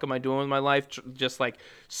the fuck am I doing with my life? Just like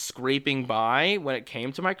scraping by when it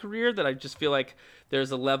came to my career. That I just feel like there's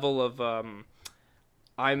a level of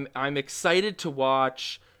I'm excited to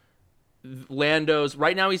watch Lando's.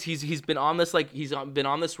 Right now he's been on this, like he's been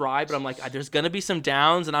on this ride, but I'm like, there's gonna be some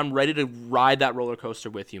downs, and I'm ready to ride that roller coaster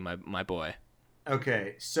with you, my boy.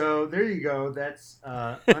 Okay, so there you go. That's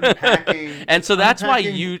unpacking. And so that's why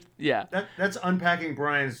you, yeah. That's unpacking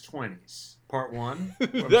Brian's 20s. Part 1.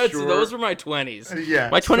 Those were my 20s. Yeah,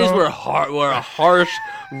 my 20s were a harsh,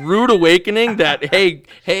 rude awakening. That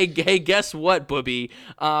hey, guess what, booby?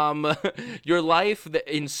 Your life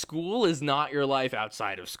in school is not your life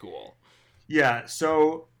outside of school. Yeah.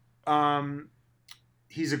 So,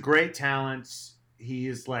 he's a great talent. He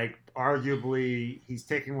is like arguably he's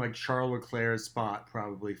taking like Charles Leclerc's spot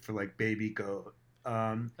probably for like baby GOAT.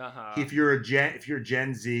 If you're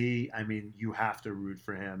Gen Z, I mean, you have to root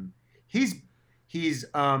for him. He's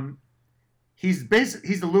the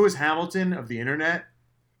Lewis Hamilton of the internet,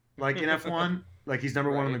 like in F1. Like he's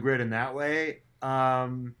number one on the grid in that way.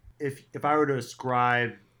 If I were to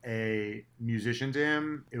ascribe a musician to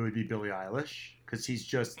him, it would be Billie Eilish, because he's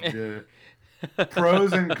just the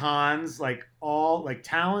pros and cons, like all like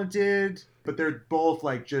talented, but they're both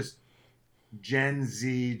like just Gen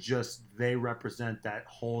Z. Just they represent that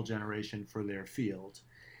whole generation for their field,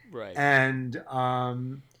 right? And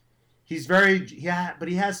he's but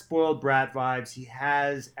he has spoiled brat vibes. He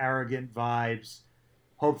has arrogant vibes.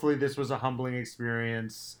 Hopefully this was a humbling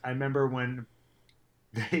experience. I remember when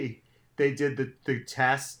they did the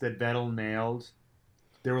test that Vettel nailed.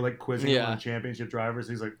 They were like quizzing him on championship drivers.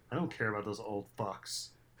 He's like, I don't care about those old fucks.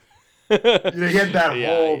 He had that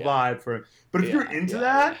whole yeah. vibe for him. But if you're into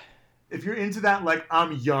that, if you're into that, like,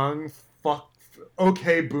 I'm young,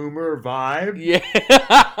 okay boomer vibe. Yeah.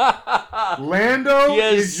 Lando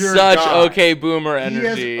is your such guy. okay boomer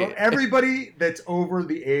energy. Everybody that's over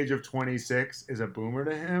the age of 26 is a boomer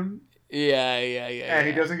to him. Yeah. And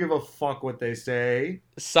he doesn't give a fuck what they say.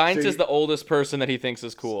 Sainz is the oldest person that he thinks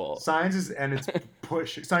is cool. Sainz is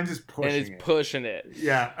pushing. Sainz is pushing and it's pushing it.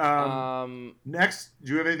 Yeah. Next,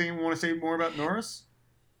 do you have anything you want to say more about Norris?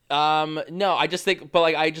 No, I just think, but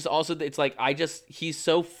like, I just also, it's like, he's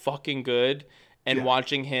so fucking good. And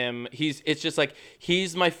watching him, it's just like,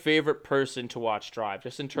 he's my favorite person to watch drive,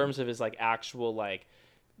 just in terms of his like actual, like,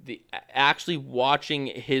 actually watching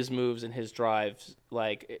his moves and his drives,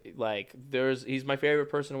 he's my favorite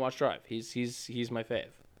person to watch drive. He's my fave.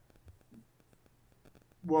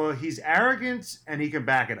 Well, he's arrogant and he can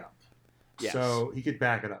back it up. Yes. So he could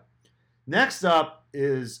back it up. Next up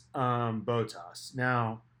is Bottas.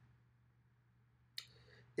 Now,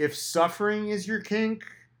 if suffering is your kink,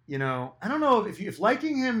 you know, I don't know if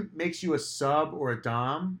liking him makes you a sub or a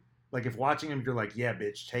dom. Like, if watching him, you're like, yeah,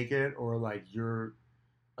 bitch, take it, or like you're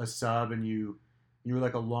a sub and you're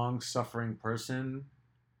like a long-suffering person,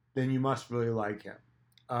 then you must really like him.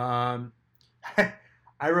 I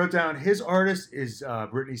wrote down his artist is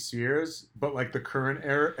Britney Spears, but like the current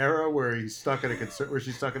era where she's stuck in a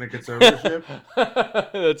conservatorship.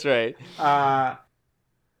 That's right.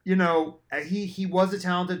 You know, he was a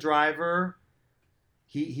talented driver.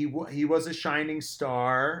 He was a shining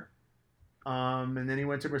star. And then he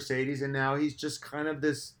went to Mercedes, and now he's just kind of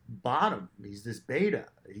this bottom. He's this beta.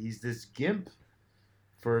 He's this gimp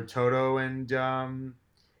for Toto, and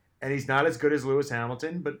he's not as good as Lewis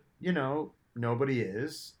Hamilton, but you know, nobody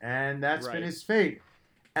is, and that's been his fate.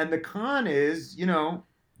 And the con is, you know,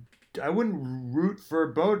 I wouldn't root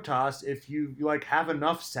for Bottas if you like have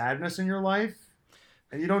enough sadness in your life,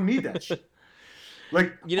 and you don't need that shit.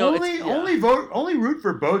 Like, you know, only root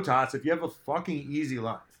for Bottas if you have a fucking easy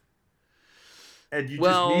life. And you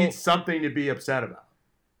just need something to be upset about.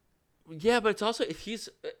 Yeah, but it's also, there's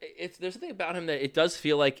something about him that it does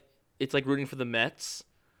feel like it's like rooting for the Mets.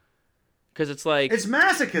 Because it's like, it's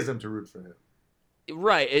masochism to root for him.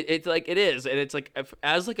 Right. It's like, it is. And it's like,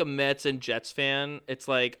 as like a Mets and Jets fan, it's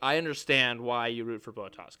like, I understand why you root for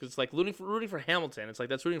Bottas. Because it's like rooting for Hamilton. It's like,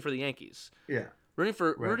 that's rooting for the Yankees. Yeah. Rooting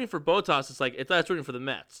for Bottas, it's like, that's rooting for the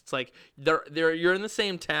Mets. It's like, you're in the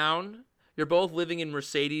same town. You're both living in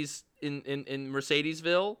Mercedes, in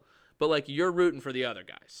Mercedesville, but like, you're rooting for the other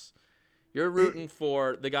guys. You're rooting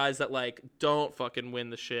for the guys that like don't fucking win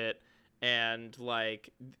the shit, and like,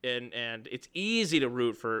 and it's easy to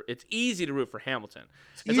root for Hamilton.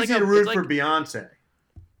 It's easy to root for Beyonce.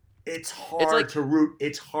 It's hard to root.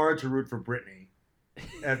 It's hard to root for Britney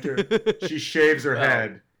after she shaves her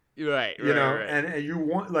head. Right. You know, and you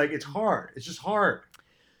want, like, it's hard. It's just hard.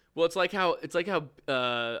 Well, it's like how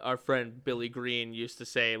our friend Billy Green used to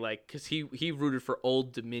say, like, because he rooted for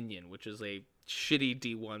Old Dominion, which is a shitty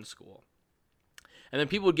D1 school, and then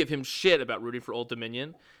people would give him shit about rooting for Old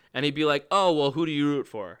Dominion, and he'd be like, "Oh, well, who do you root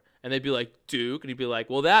for?" And they'd be like, "Duke," and he'd be like,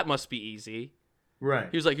 "Well, that must be easy." Right.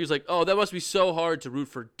 He was like, "Oh, that must be so hard to root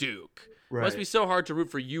for Duke. Right. It must be so hard to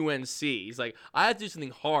root for UNC." He's like, "I have to do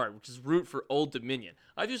something hard, which is root for Old Dominion.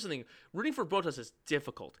 I have to do something. Rooting for Bottas is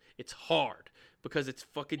difficult. It's hard." Because it's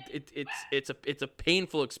fucking it's a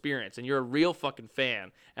painful experience, and you're a real fucking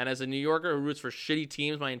fan. And as a New Yorker who roots for shitty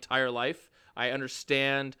teams my entire life, I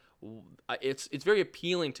understand. It's very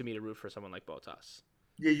appealing to me to root for someone like Bottas.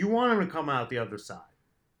 Yeah, you want him to come out the other side.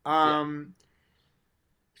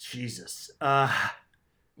 Jesus.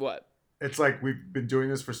 What? It's like we've been doing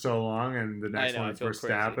this for so long, and the next one is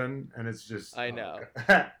Verstappen, and it's just. I know.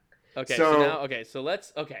 Okay.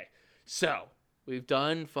 So we've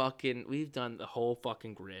done the whole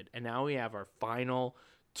fucking grid, and now we have our final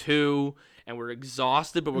two, and we're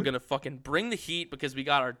exhausted, but we're gonna fucking bring the heat because we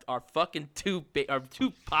got our fucking two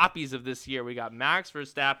poppies of this year. We got Max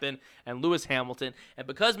Verstappen and Lewis Hamilton, and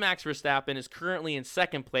because Max Verstappen is currently in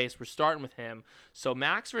second place, we're starting with him. So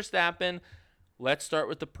Max Verstappen, let's start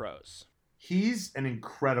with the pros. He's an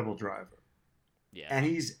incredible driver. Yeah. And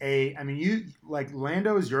you like,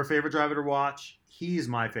 Lando is your favorite driver to watch. He is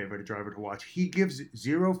my favorite driver to watch. He gives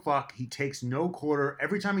zero fuck. He takes no quarter.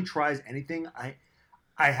 Every time he tries anything, I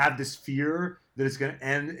have this fear that it's going to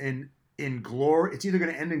end in glory. It's either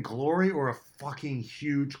going to end in glory or a fucking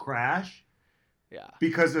huge crash. Yeah.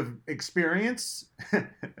 Because of experience. I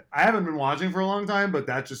haven't been watching for a long time, but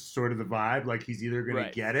that's just sort of the vibe. Like, he's either going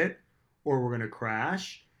to get it or we're going to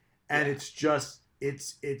crash. And it's just,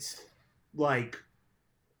 it's like,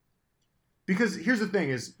 because here's the thing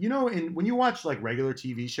is, when you watch like regular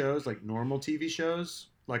TV shows, like normal TV shows,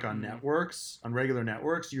 like on networks, on regular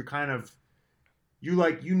networks, you're kind of, in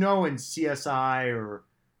CSI or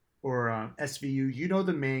SVU,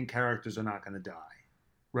 the main characters are not going to die,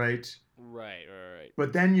 right? Right.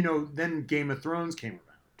 But then, then Game of Thrones came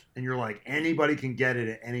around, and you're like, anybody can get it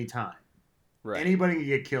at any time. Right. Anybody can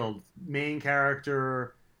get killed. Main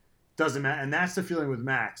character, doesn't matter. And that's the feeling with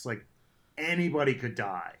Max. Like, anybody could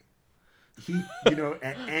die. He,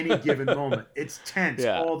 at any given moment. It's tense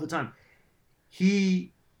all the time.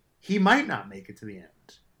 He might not make it to the end.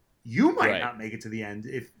 You might not make it to the end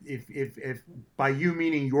if by you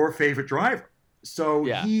meaning your favorite driver. So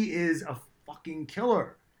he is a fucking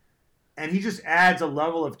killer. And he just adds a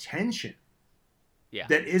level of tension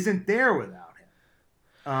that isn't there without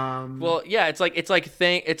him.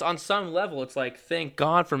 It's on some level, it's like, thank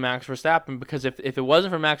God for Max Verstappen, because if it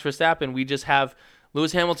wasn't for Max Verstappen, we just have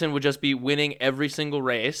Lewis Hamilton would just be winning every single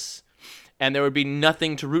race, and there would be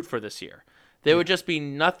nothing to root for this year. There would just be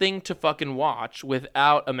nothing to fucking watch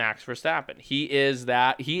without a Max Verstappen. He is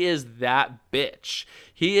that bitch.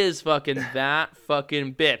 He is fucking that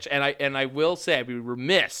fucking bitch. And I will say, I'd be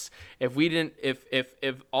remiss if we didn't,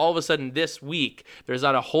 if all of a sudden this week there's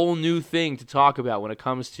not a whole new thing to talk about when it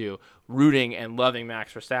comes to rooting and loving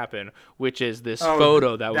Max Verstappen, which is this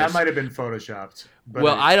photo that might have been photoshopped.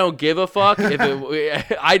 But I don't give a fuck if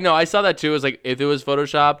it. I know, I saw that too. It was like, if it was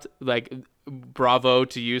photoshopped, like, bravo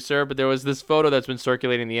to you, sir. But there was this photo that's been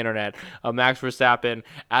circulating the internet of Max Verstappen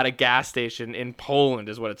at a gas station in Poland,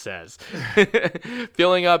 is what it says,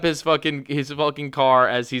 filling up his fucking car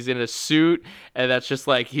as he's in a suit, and that's just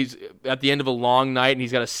like he's at the end of a long night and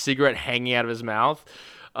he's got a cigarette hanging out of his mouth.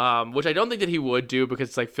 Which I don't think that he would do, because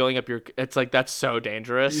it's like filling up it's like, that's so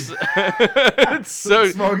dangerous. It's so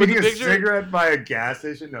smoking a cigarette by a gas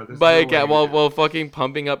station. No, while fucking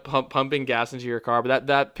pumping gas into your car. But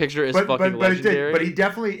that picture is fucking legendary. It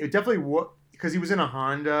definitely because he was in a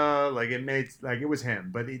Honda. Like, it was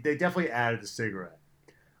him. But they definitely added the cigarette.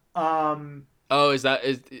 Is that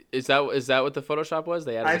what the Photoshop was?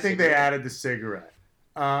 They added. They added the cigarette.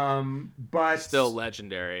 But still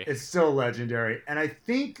legendary. It's still legendary. And I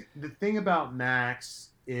think the thing about Max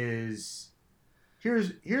is,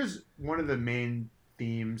 here's one of the main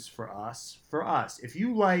themes for us. If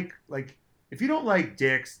you if you don't like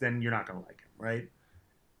dicks, then you're not going to like him, right?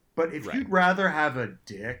 But if you'd rather have a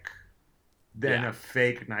dick than a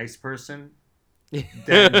fake nice person,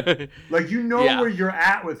 then where you're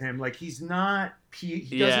at with him. Like, he's not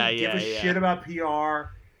he doesn't give a shit about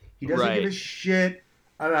PR. He doesn't give a shit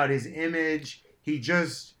about his image. He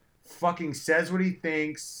just fucking says what he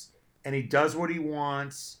thinks, and he does what he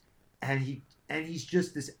wants, and he's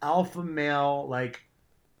just this alpha male, like,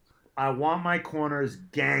 I want my corners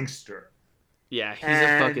gangster. Yeah, he's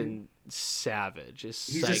a fucking savage.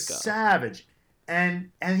 He's a savage.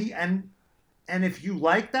 And if you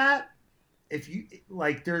like that,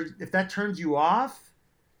 if that turns you off,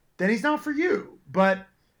 then he's not for you. But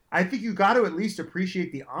I think you got to at least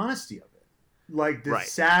appreciate the honesty of it. Like, the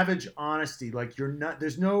savage honesty. Like, you're not.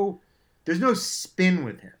 There's no spin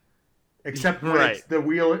with him, except when it's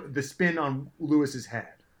the spin on Lewis's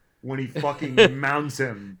head when he fucking mounts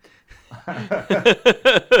him.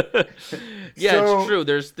 It's true.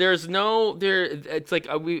 There's no there. It's like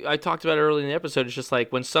I talked about it earlier in the episode. It's just like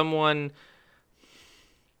when someone.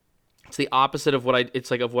 It's the opposite of what I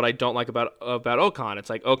don't like about Ocon. It's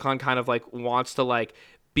like Ocon kind of like wants to like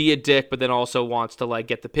be a dick, but then also wants to like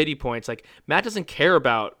get the pity points. Like, Matt doesn't care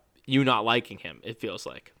about you not liking him. It feels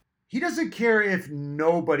like he doesn't care if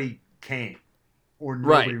nobody came or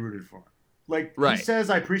nobody rooted for him. Like, he says,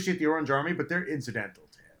 I appreciate the Orange Army, but they're incidental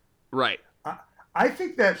to him. Right. I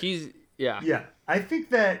think that Yeah. I think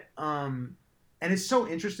that and it's so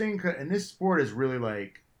interesting, and this sport is really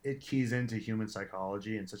like, it keys into human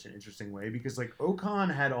psychology in such an interesting way, because like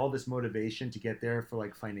Ocon had all this motivation to get there for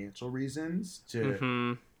like financial reasons,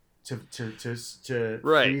 to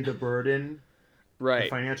free the burden, the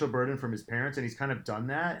financial burden from his parents, and he's kind of done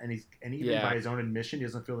that, and even by his own admission, he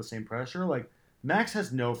doesn't feel the same pressure. Like, Max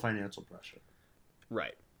has no financial pressure.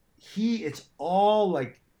 Right. It's all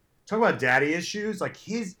like, talk about daddy issues. Like,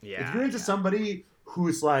 if you're into somebody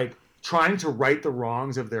who's like trying to right the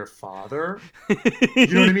wrongs of their father, you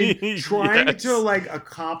know what I mean? Trying to like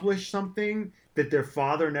accomplish something that their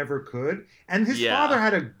father never could. And his father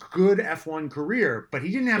had a good F1 career, but he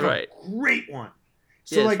didn't have a great one.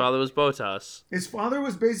 So his father was Bottas. His father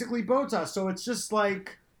was basically Bottas. So it's just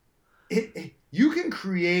like, you can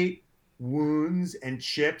create wounds and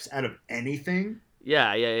chips out of anything.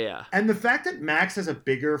 Yeah. And the fact that Max has a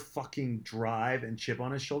bigger fucking drive and chip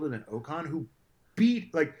on his shoulder than Ocon, who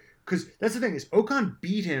beat, like, because that's the thing is Ocon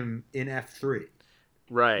beat him in F3.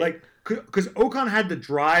 Right. Like, because Ocon had the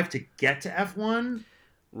drive to get to F1.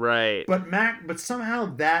 Right. But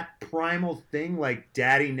somehow that primal thing, like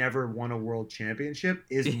Daddy never won a world championship,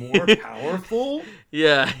 is more powerful.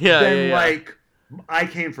 Than like I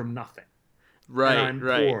came from nothing. Right. And I'm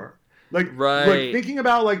right. poor. Like thinking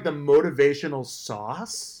about like the motivational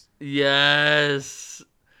sauce. Yes.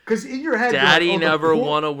 Because in your head, Daddy never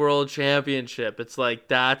won a world championship. It's like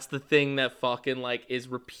that's the thing that fucking like is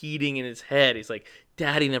repeating in his head. He's like,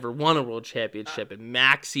 Daddy never won a world championship, and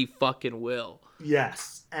Maxie fucking will.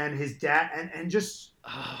 Yes, and his dad, and just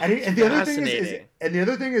and the other thing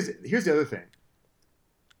is, here's the other thing: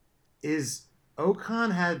 is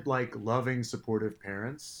Ocon had like loving, supportive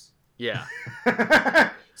parents. Yeah.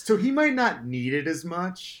 So he might not need it as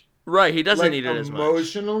much. Right, he doesn't need it as much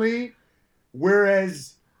emotionally,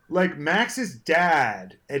 whereas. Like, Max's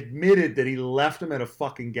dad admitted that he left him at a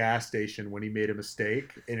fucking gas station when he made a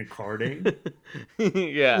mistake in a karting.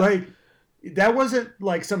 Yeah. Like, that wasn't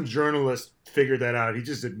like some journalist figured that out. He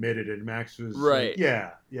just admitted it. Max was right. Like, yeah,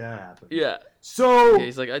 it happened. Yeah. So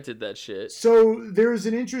he's like, I did that shit. So there's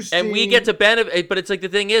an interesting... And we get to benefit, but it's like the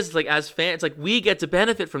thing is, like as fans, like we get to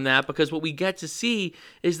benefit from that because what we get to see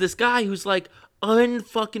is this guy who's like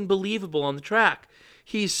unfucking believable on the track.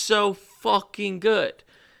 He's so fucking good.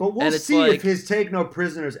 But we'll see if his take no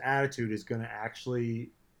prisoners attitude is going to actually,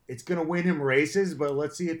 it's going to win him races, but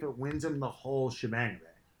let's see if it wins him the whole shebang.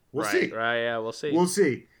 We'll see. Right, yeah, we'll see. We'll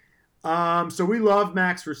see. So we love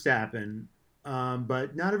Max Verstappen,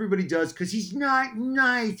 but not everybody does because he's not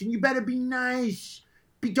nice, and you better be nice.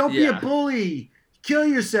 Don't be a bully. Kill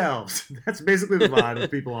yourselves. That's basically the vibe of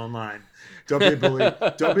people online. Don't be a bully.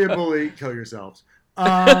 Don't be a bully. Kill yourselves.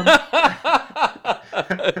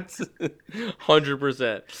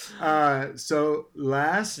 100%. So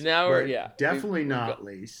last, now definitely not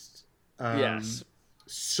least. Yes,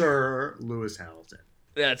 Sir Lewis Hamilton.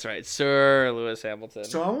 That's right, Sir Lewis Hamilton.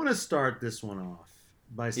 So I want to start this one off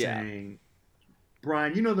by saying,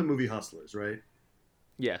 Brian, you know the movie Hustlers, right?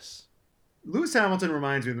 Yes. Lewis Hamilton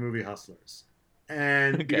reminds me of the movie Hustlers,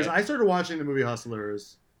 and because I started watching the movie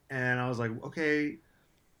Hustlers, and I was like, okay.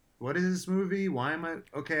 What is this movie? Why am I...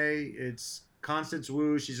 Okay, it's Constance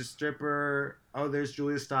Wu. She's a stripper. Oh, there's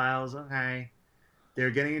Julia Stiles. Okay.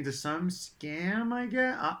 They're getting into some scam, I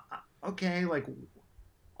guess. Okay, like...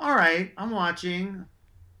 All right, I'm watching.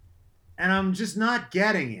 And I'm just not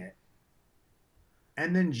getting it.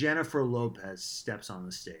 And then Jennifer Lopez steps on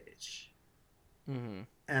the stage. Mm-hmm.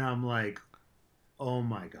 And I'm like, oh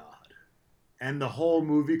my God. And the whole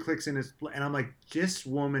movie clicks in its... And I'm like, this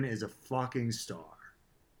woman is a fucking star.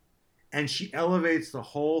 And she elevates the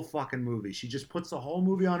whole fucking movie. She just puts the whole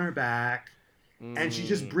movie on her back. And she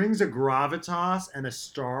just brings a gravitas and a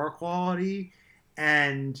star quality.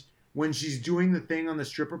 And when she's doing the thing on the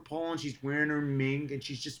stripper pole and she's wearing her mink and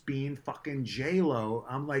she's just being fucking J-Lo,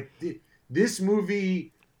 I'm like, this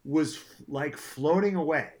movie was like floating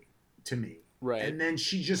away to me. Right. And then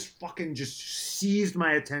she just fucking just seized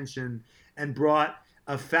my attention and brought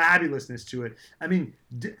a fabulousness to it. I mean,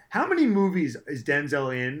 how many movies is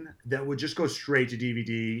Denzel in that would just go straight to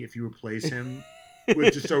DVD if you replace him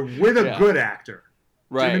with just a good actor?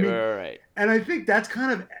 Right, you know what I mean? right. And I think that's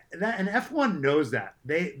kind of that. And F1 knows that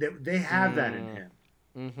they have that in him.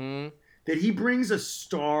 Mm-hmm. That he brings a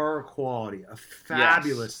star quality, a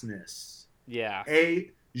fabulousness. Yeah.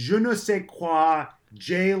 A je ne sais quoi,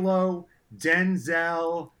 J-Lo,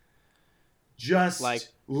 Denzel, just like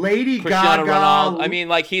Lady Cristiano Gaga. Ronaldo. I mean,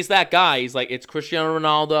 like he's that guy. He's like it's Cristiano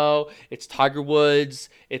Ronaldo, it's Tiger Woods,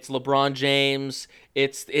 it's LeBron James,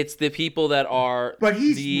 it's the people that are. But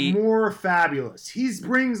he's more fabulous. He's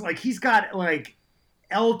got like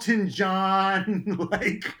Elton John,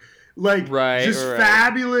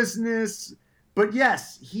 fabulousness. But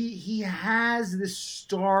yes, he has this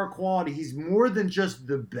star quality. He's more than just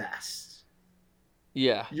the best.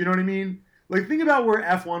 Yeah. You know what I mean? Like, think about where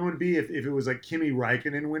F1 would be if it was like Kimi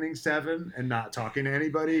Räikkönen winning 7 and not talking to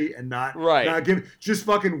anybody and not just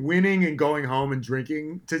fucking winning and going home and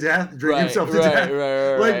drinking himself to death.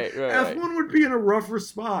 F1 would be in a rougher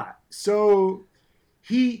spot. So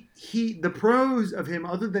the pros of him,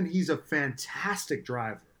 other than he's a fantastic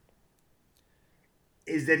driver,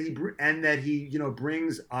 is that he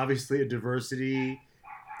brings obviously a diversity,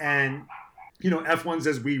 and F1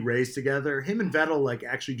 says we race together. Him and Vettel like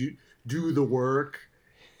actually do the work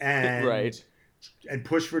and and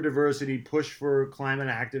push for diversity, push for climate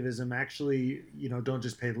activism, actually, don't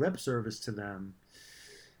just pay lip service to them.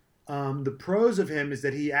 The pros of him is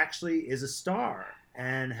that he actually is a star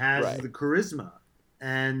and has the charisma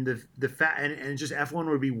and and just F1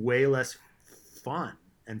 would be way less fun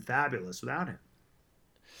and fabulous without him.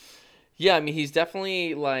 Yeah, I mean, he's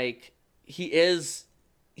definitely like he is.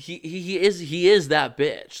 He is that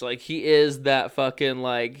bitch. Like he is that fucking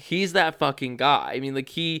like he's that fucking guy. I mean,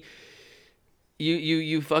 like you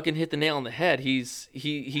fucking hit the nail on the head.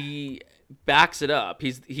 He backs it up.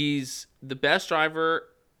 He's the best driver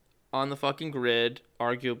on the fucking grid,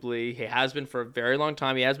 arguably. He has been for a very long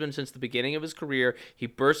time. He has been since the beginning of his career. He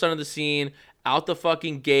bursts onto the scene, out the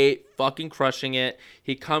fucking gate, fucking crushing it.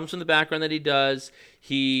 He comes from the background that he does.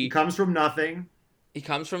 He comes from nothing. He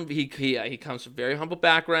comes from he comes from very humble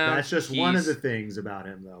background. That's just one of the things about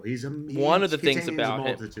him, though. He's one of the things about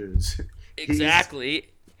multitudes. Him. Exactly.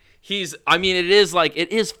 I mean, it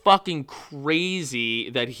is fucking crazy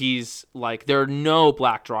that he's like, there are no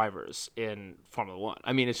black drivers in Formula One.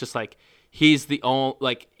 I mean, it's just like, he's the only,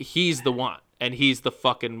 like, he's the one, and he's the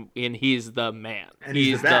fucking, and he's the man. And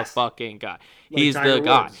he's the fucking guy. Like he's Tiger the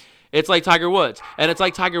guy. Woods. It's like Tiger Woods. And it's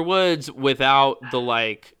like Tiger Woods without the,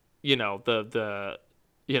 like, you know, the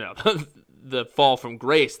fall from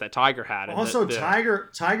grace that Tiger had. Also,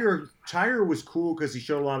 Tiger was cool because he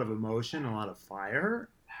showed a lot of emotion, a lot of fire.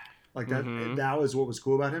 Like that, that was what was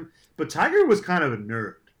cool about him. But Tiger was kind of a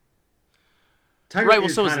nerd. Tiger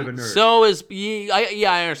is kind of a nerd. So is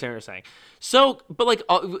I understand what you're saying. So, but like,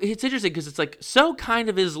 it's interesting because it's like, so kind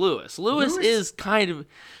of is Lewis. Lewis is kind of.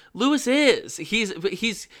 Lewis is. He's.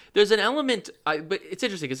 There's an element. But it's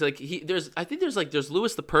interesting because like there's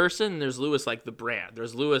Lewis the person, and there's Lewis like the brand.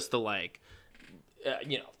 There's Lewis the like.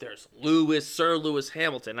 There's Sir Lewis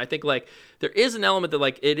Hamilton. I think like there is an element that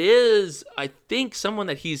like it is. I think someone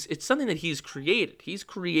that it's something that he's created. He's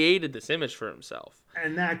created this image for himself,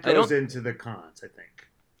 and that goes into the cons.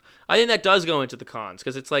 I think that does go into the cons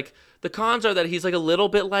because it's like the cons are that he's like a little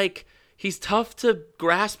bit like he's tough to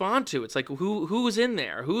grasp onto. It's like who's in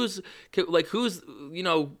there? Who's who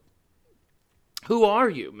are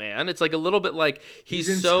you, man? It's like a little bit like he's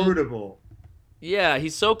inscrutable. Yeah,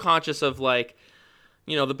 he's so conscious of like.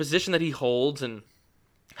 The position that he holds and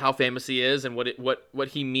how famous he is and what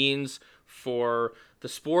he means for the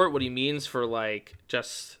sport, what he means for like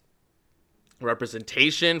just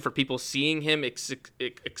representation, for people seeing him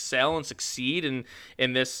excel and succeed in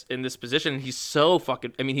this position. And he's so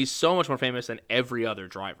fucking, I mean, he's so much more famous than every other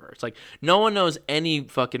driver. It's like no one knows any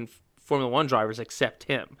fucking Formula One drivers except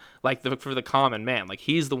him, like for the common man. Like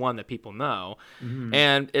he's the one that people know.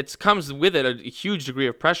 And it comes with it a huge degree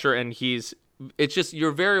of pressure, and it's just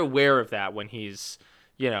you're very aware of that when he's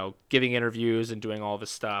giving interviews and doing all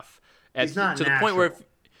this stuff he's not to natural. The point where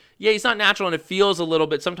he's not natural, and it feels a little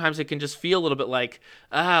bit, sometimes it can just feel a little bit like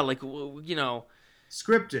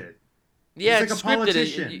scripted. Yeah, he's like a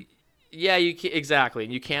politician. You can't, exactly,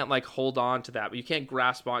 and you can't like hold on to that, but you can't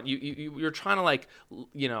grasp on you're trying to like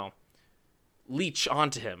leech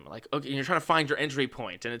onto him, like, okay, and you're trying to find your entry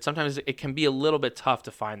point, and sometimes it can be a little bit tough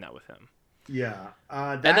to find that with him. Yeah,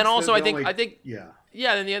 and then also I think yeah.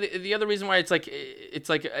 Then the other reason why it's like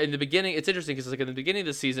in the beginning, it's interesting because like in the beginning of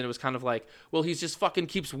the season it was kind of like, well, he's just fucking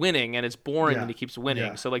keeps winning and it's boring and he keeps winning.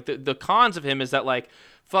 Yeah. So like the cons of him is that like,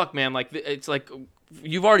 fuck man, like it's like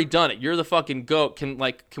you've already done it. You're the fucking GOAT. Can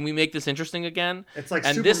we make this interesting again? It's like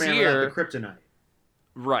and Superman this year, without the kryptonite.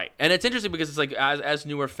 Right, and it's interesting because it's like as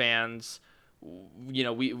newer fans.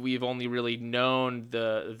 We've only really known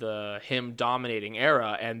the him dominating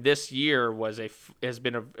era, and this year has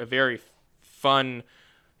been a very fun,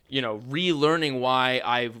 relearning why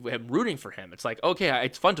I am rooting for him. It's like, okay,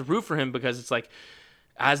 it's fun to root for him because it's like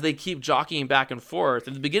as they keep jockeying back and forth.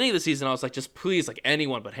 At the beginning of the season, I was like, just please, like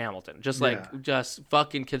anyone but Hamilton, just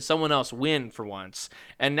fucking can someone else win for once.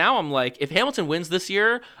 And now I'm like, if Hamilton wins this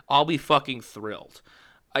year, I'll be fucking thrilled.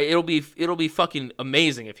 It'll be fucking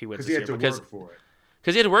amazing if he wins this year because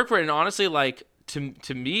he had to work for it. And honestly, like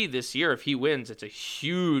to me this year, if he wins, it's a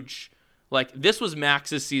huge, like, this was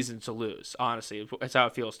Max's season to lose. Honestly, that's how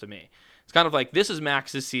it feels to me. It's kind of like this is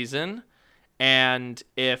Max's season, and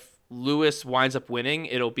if Lewis winds up winning,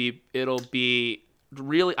 it'll be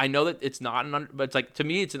really. I know that it's not but it's like, to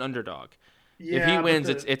me it's an underdog. Yeah, if he wins,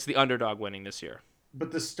 it's the underdog winning this year. But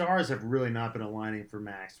the stars have really not been aligning for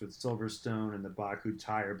Max with Silverstone and the Baku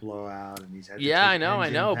tire blowout, and he's had to take I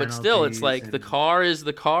know, but still, it's like the car is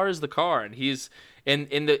the car, and he's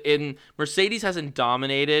in Mercedes hasn't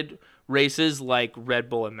dominated races like Red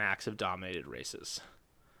Bull and Max have dominated races.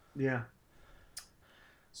 Yeah.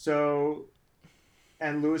 So,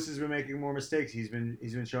 and Lewis has been making more mistakes. He's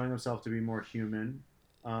been showing himself to be more human.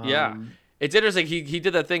 It's interesting. He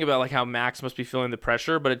did that thing about like how Max must be feeling the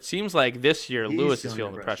pressure, but it seems like this year Lewis is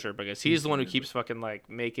feeling the pressure because he's the one who keeps fucking like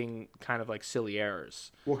making kind of like silly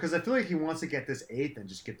errors. Well, because I feel like he wants to get this 8th and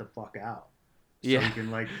just get the fuck out, so he can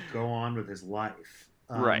like go on with his life.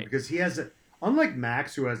 Right. Because he has unlike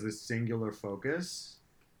Max, who has this singular focus.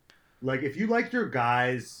 Like if you like your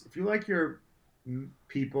guys, if you like your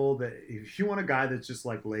people if you want a guy that's just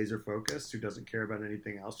like laser focused, who doesn't care about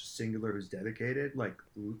anything else, just singular, who's dedicated, like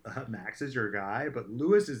Max is your guy. But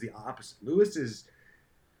Lewis is the opposite. Lewis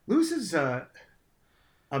is a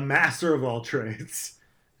master of all trades.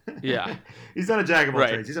 Yeah. He's not a jack of all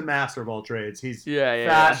trades. He's a master of all trades. He's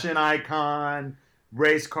fashion icon,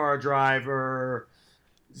 race car driver,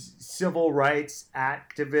 civil rights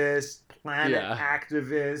activist, planet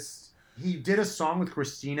activist. He did a song with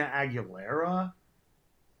Christina Aguilera.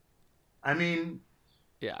 I mean,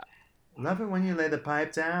 love it when you lay the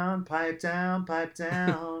pipe down, pipe down, pipe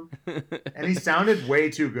down. And he sounded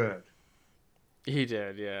way too good. He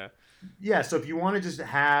did, yeah. Yeah, so if you want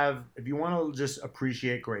to just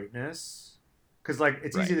appreciate greatness, because like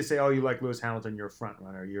it's easy to say, oh, you like Lewis Hamilton, you're a front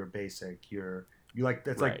runner, you're basic, you like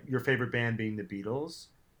that's like your favorite band being the Beatles.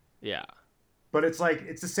 Yeah. But it's like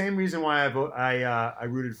it's the same reason why I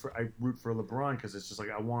root for LeBron, because it's just like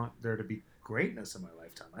I want there to be greatness in my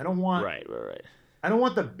lifetime. I don't want I don't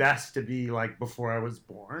want the best to be like before I was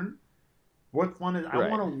born. What fun is I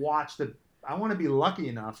want to watch I want to be lucky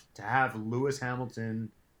enough to have Lewis Hamilton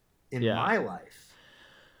in my life.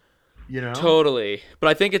 You know? Totally. But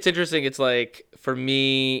I think it's interesting. It's like for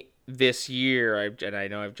me this year, and I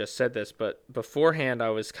know I've just said this, but beforehand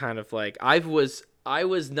I was kind of like I was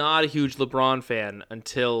not a huge LeBron fan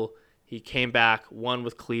until he came back, won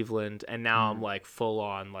with Cleveland, and now I'm like full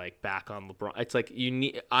on like back on LeBron. It's like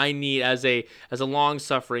I need as a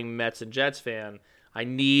long-suffering Mets and Jets fan, I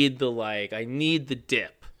need the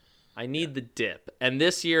dip. I need the dip. And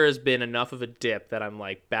this year has been enough of a dip that I'm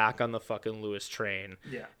like back on the fucking Lewis train.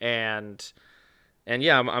 Yeah. And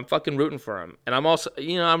yeah, I'm fucking rooting for him. And I'm also,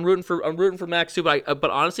 I'm rooting for Max too, but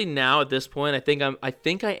honestly now at this point, I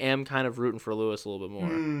think I am kind of rooting for Lewis a little bit more.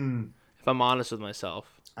 If I'm honest with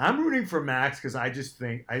myself. I'm rooting for Max because I just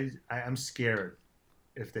think I'm scared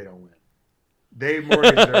if they don't win. They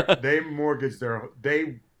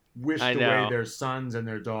wished away their sons and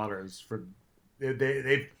their daughters for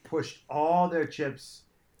they've pushed all their chips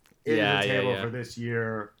into the table for this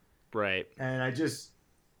year. Right. And I just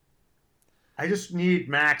need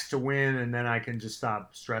Max to win, and then I can just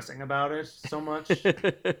stop stressing about it so much.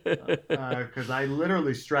 Because I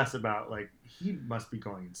literally stress about like he must be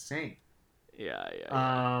going insane. Yeah.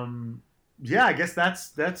 I guess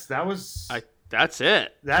that's it.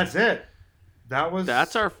 That's it.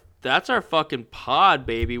 That's our fucking pod,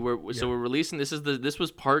 baby. So we're releasing this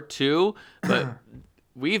was part 2, but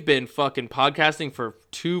we've been fucking podcasting for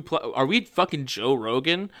are we fucking Joe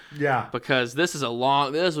Rogan? Yeah. Because this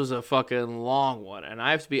was a fucking long one, and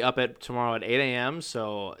I have to be up tomorrow at 8 a.m.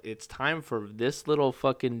 So it's time for this little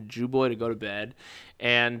fucking Jew boy to go to bed.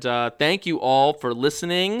 And thank you all for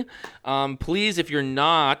listening. Please, if you're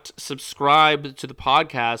not subscribed to the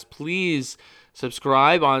podcast, please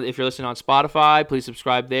subscribe if you're listening on Spotify, please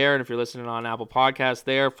subscribe there. And if you're listening on Apple Podcasts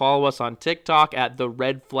there, follow us on TikTok at The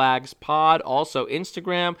Red Flags Pod, also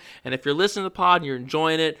Instagram. And if you're listening to the pod and you're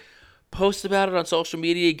enjoying it, post about it on social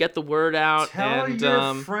media, get the word out. Tell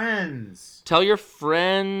your friends. Tell your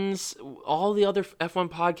friends. All the other F1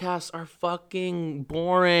 podcasts are fucking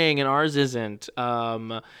boring and ours isn't.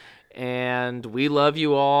 And we love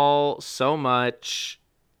you all so much.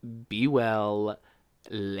 Be well.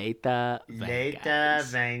 Later,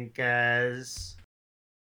 Venkers.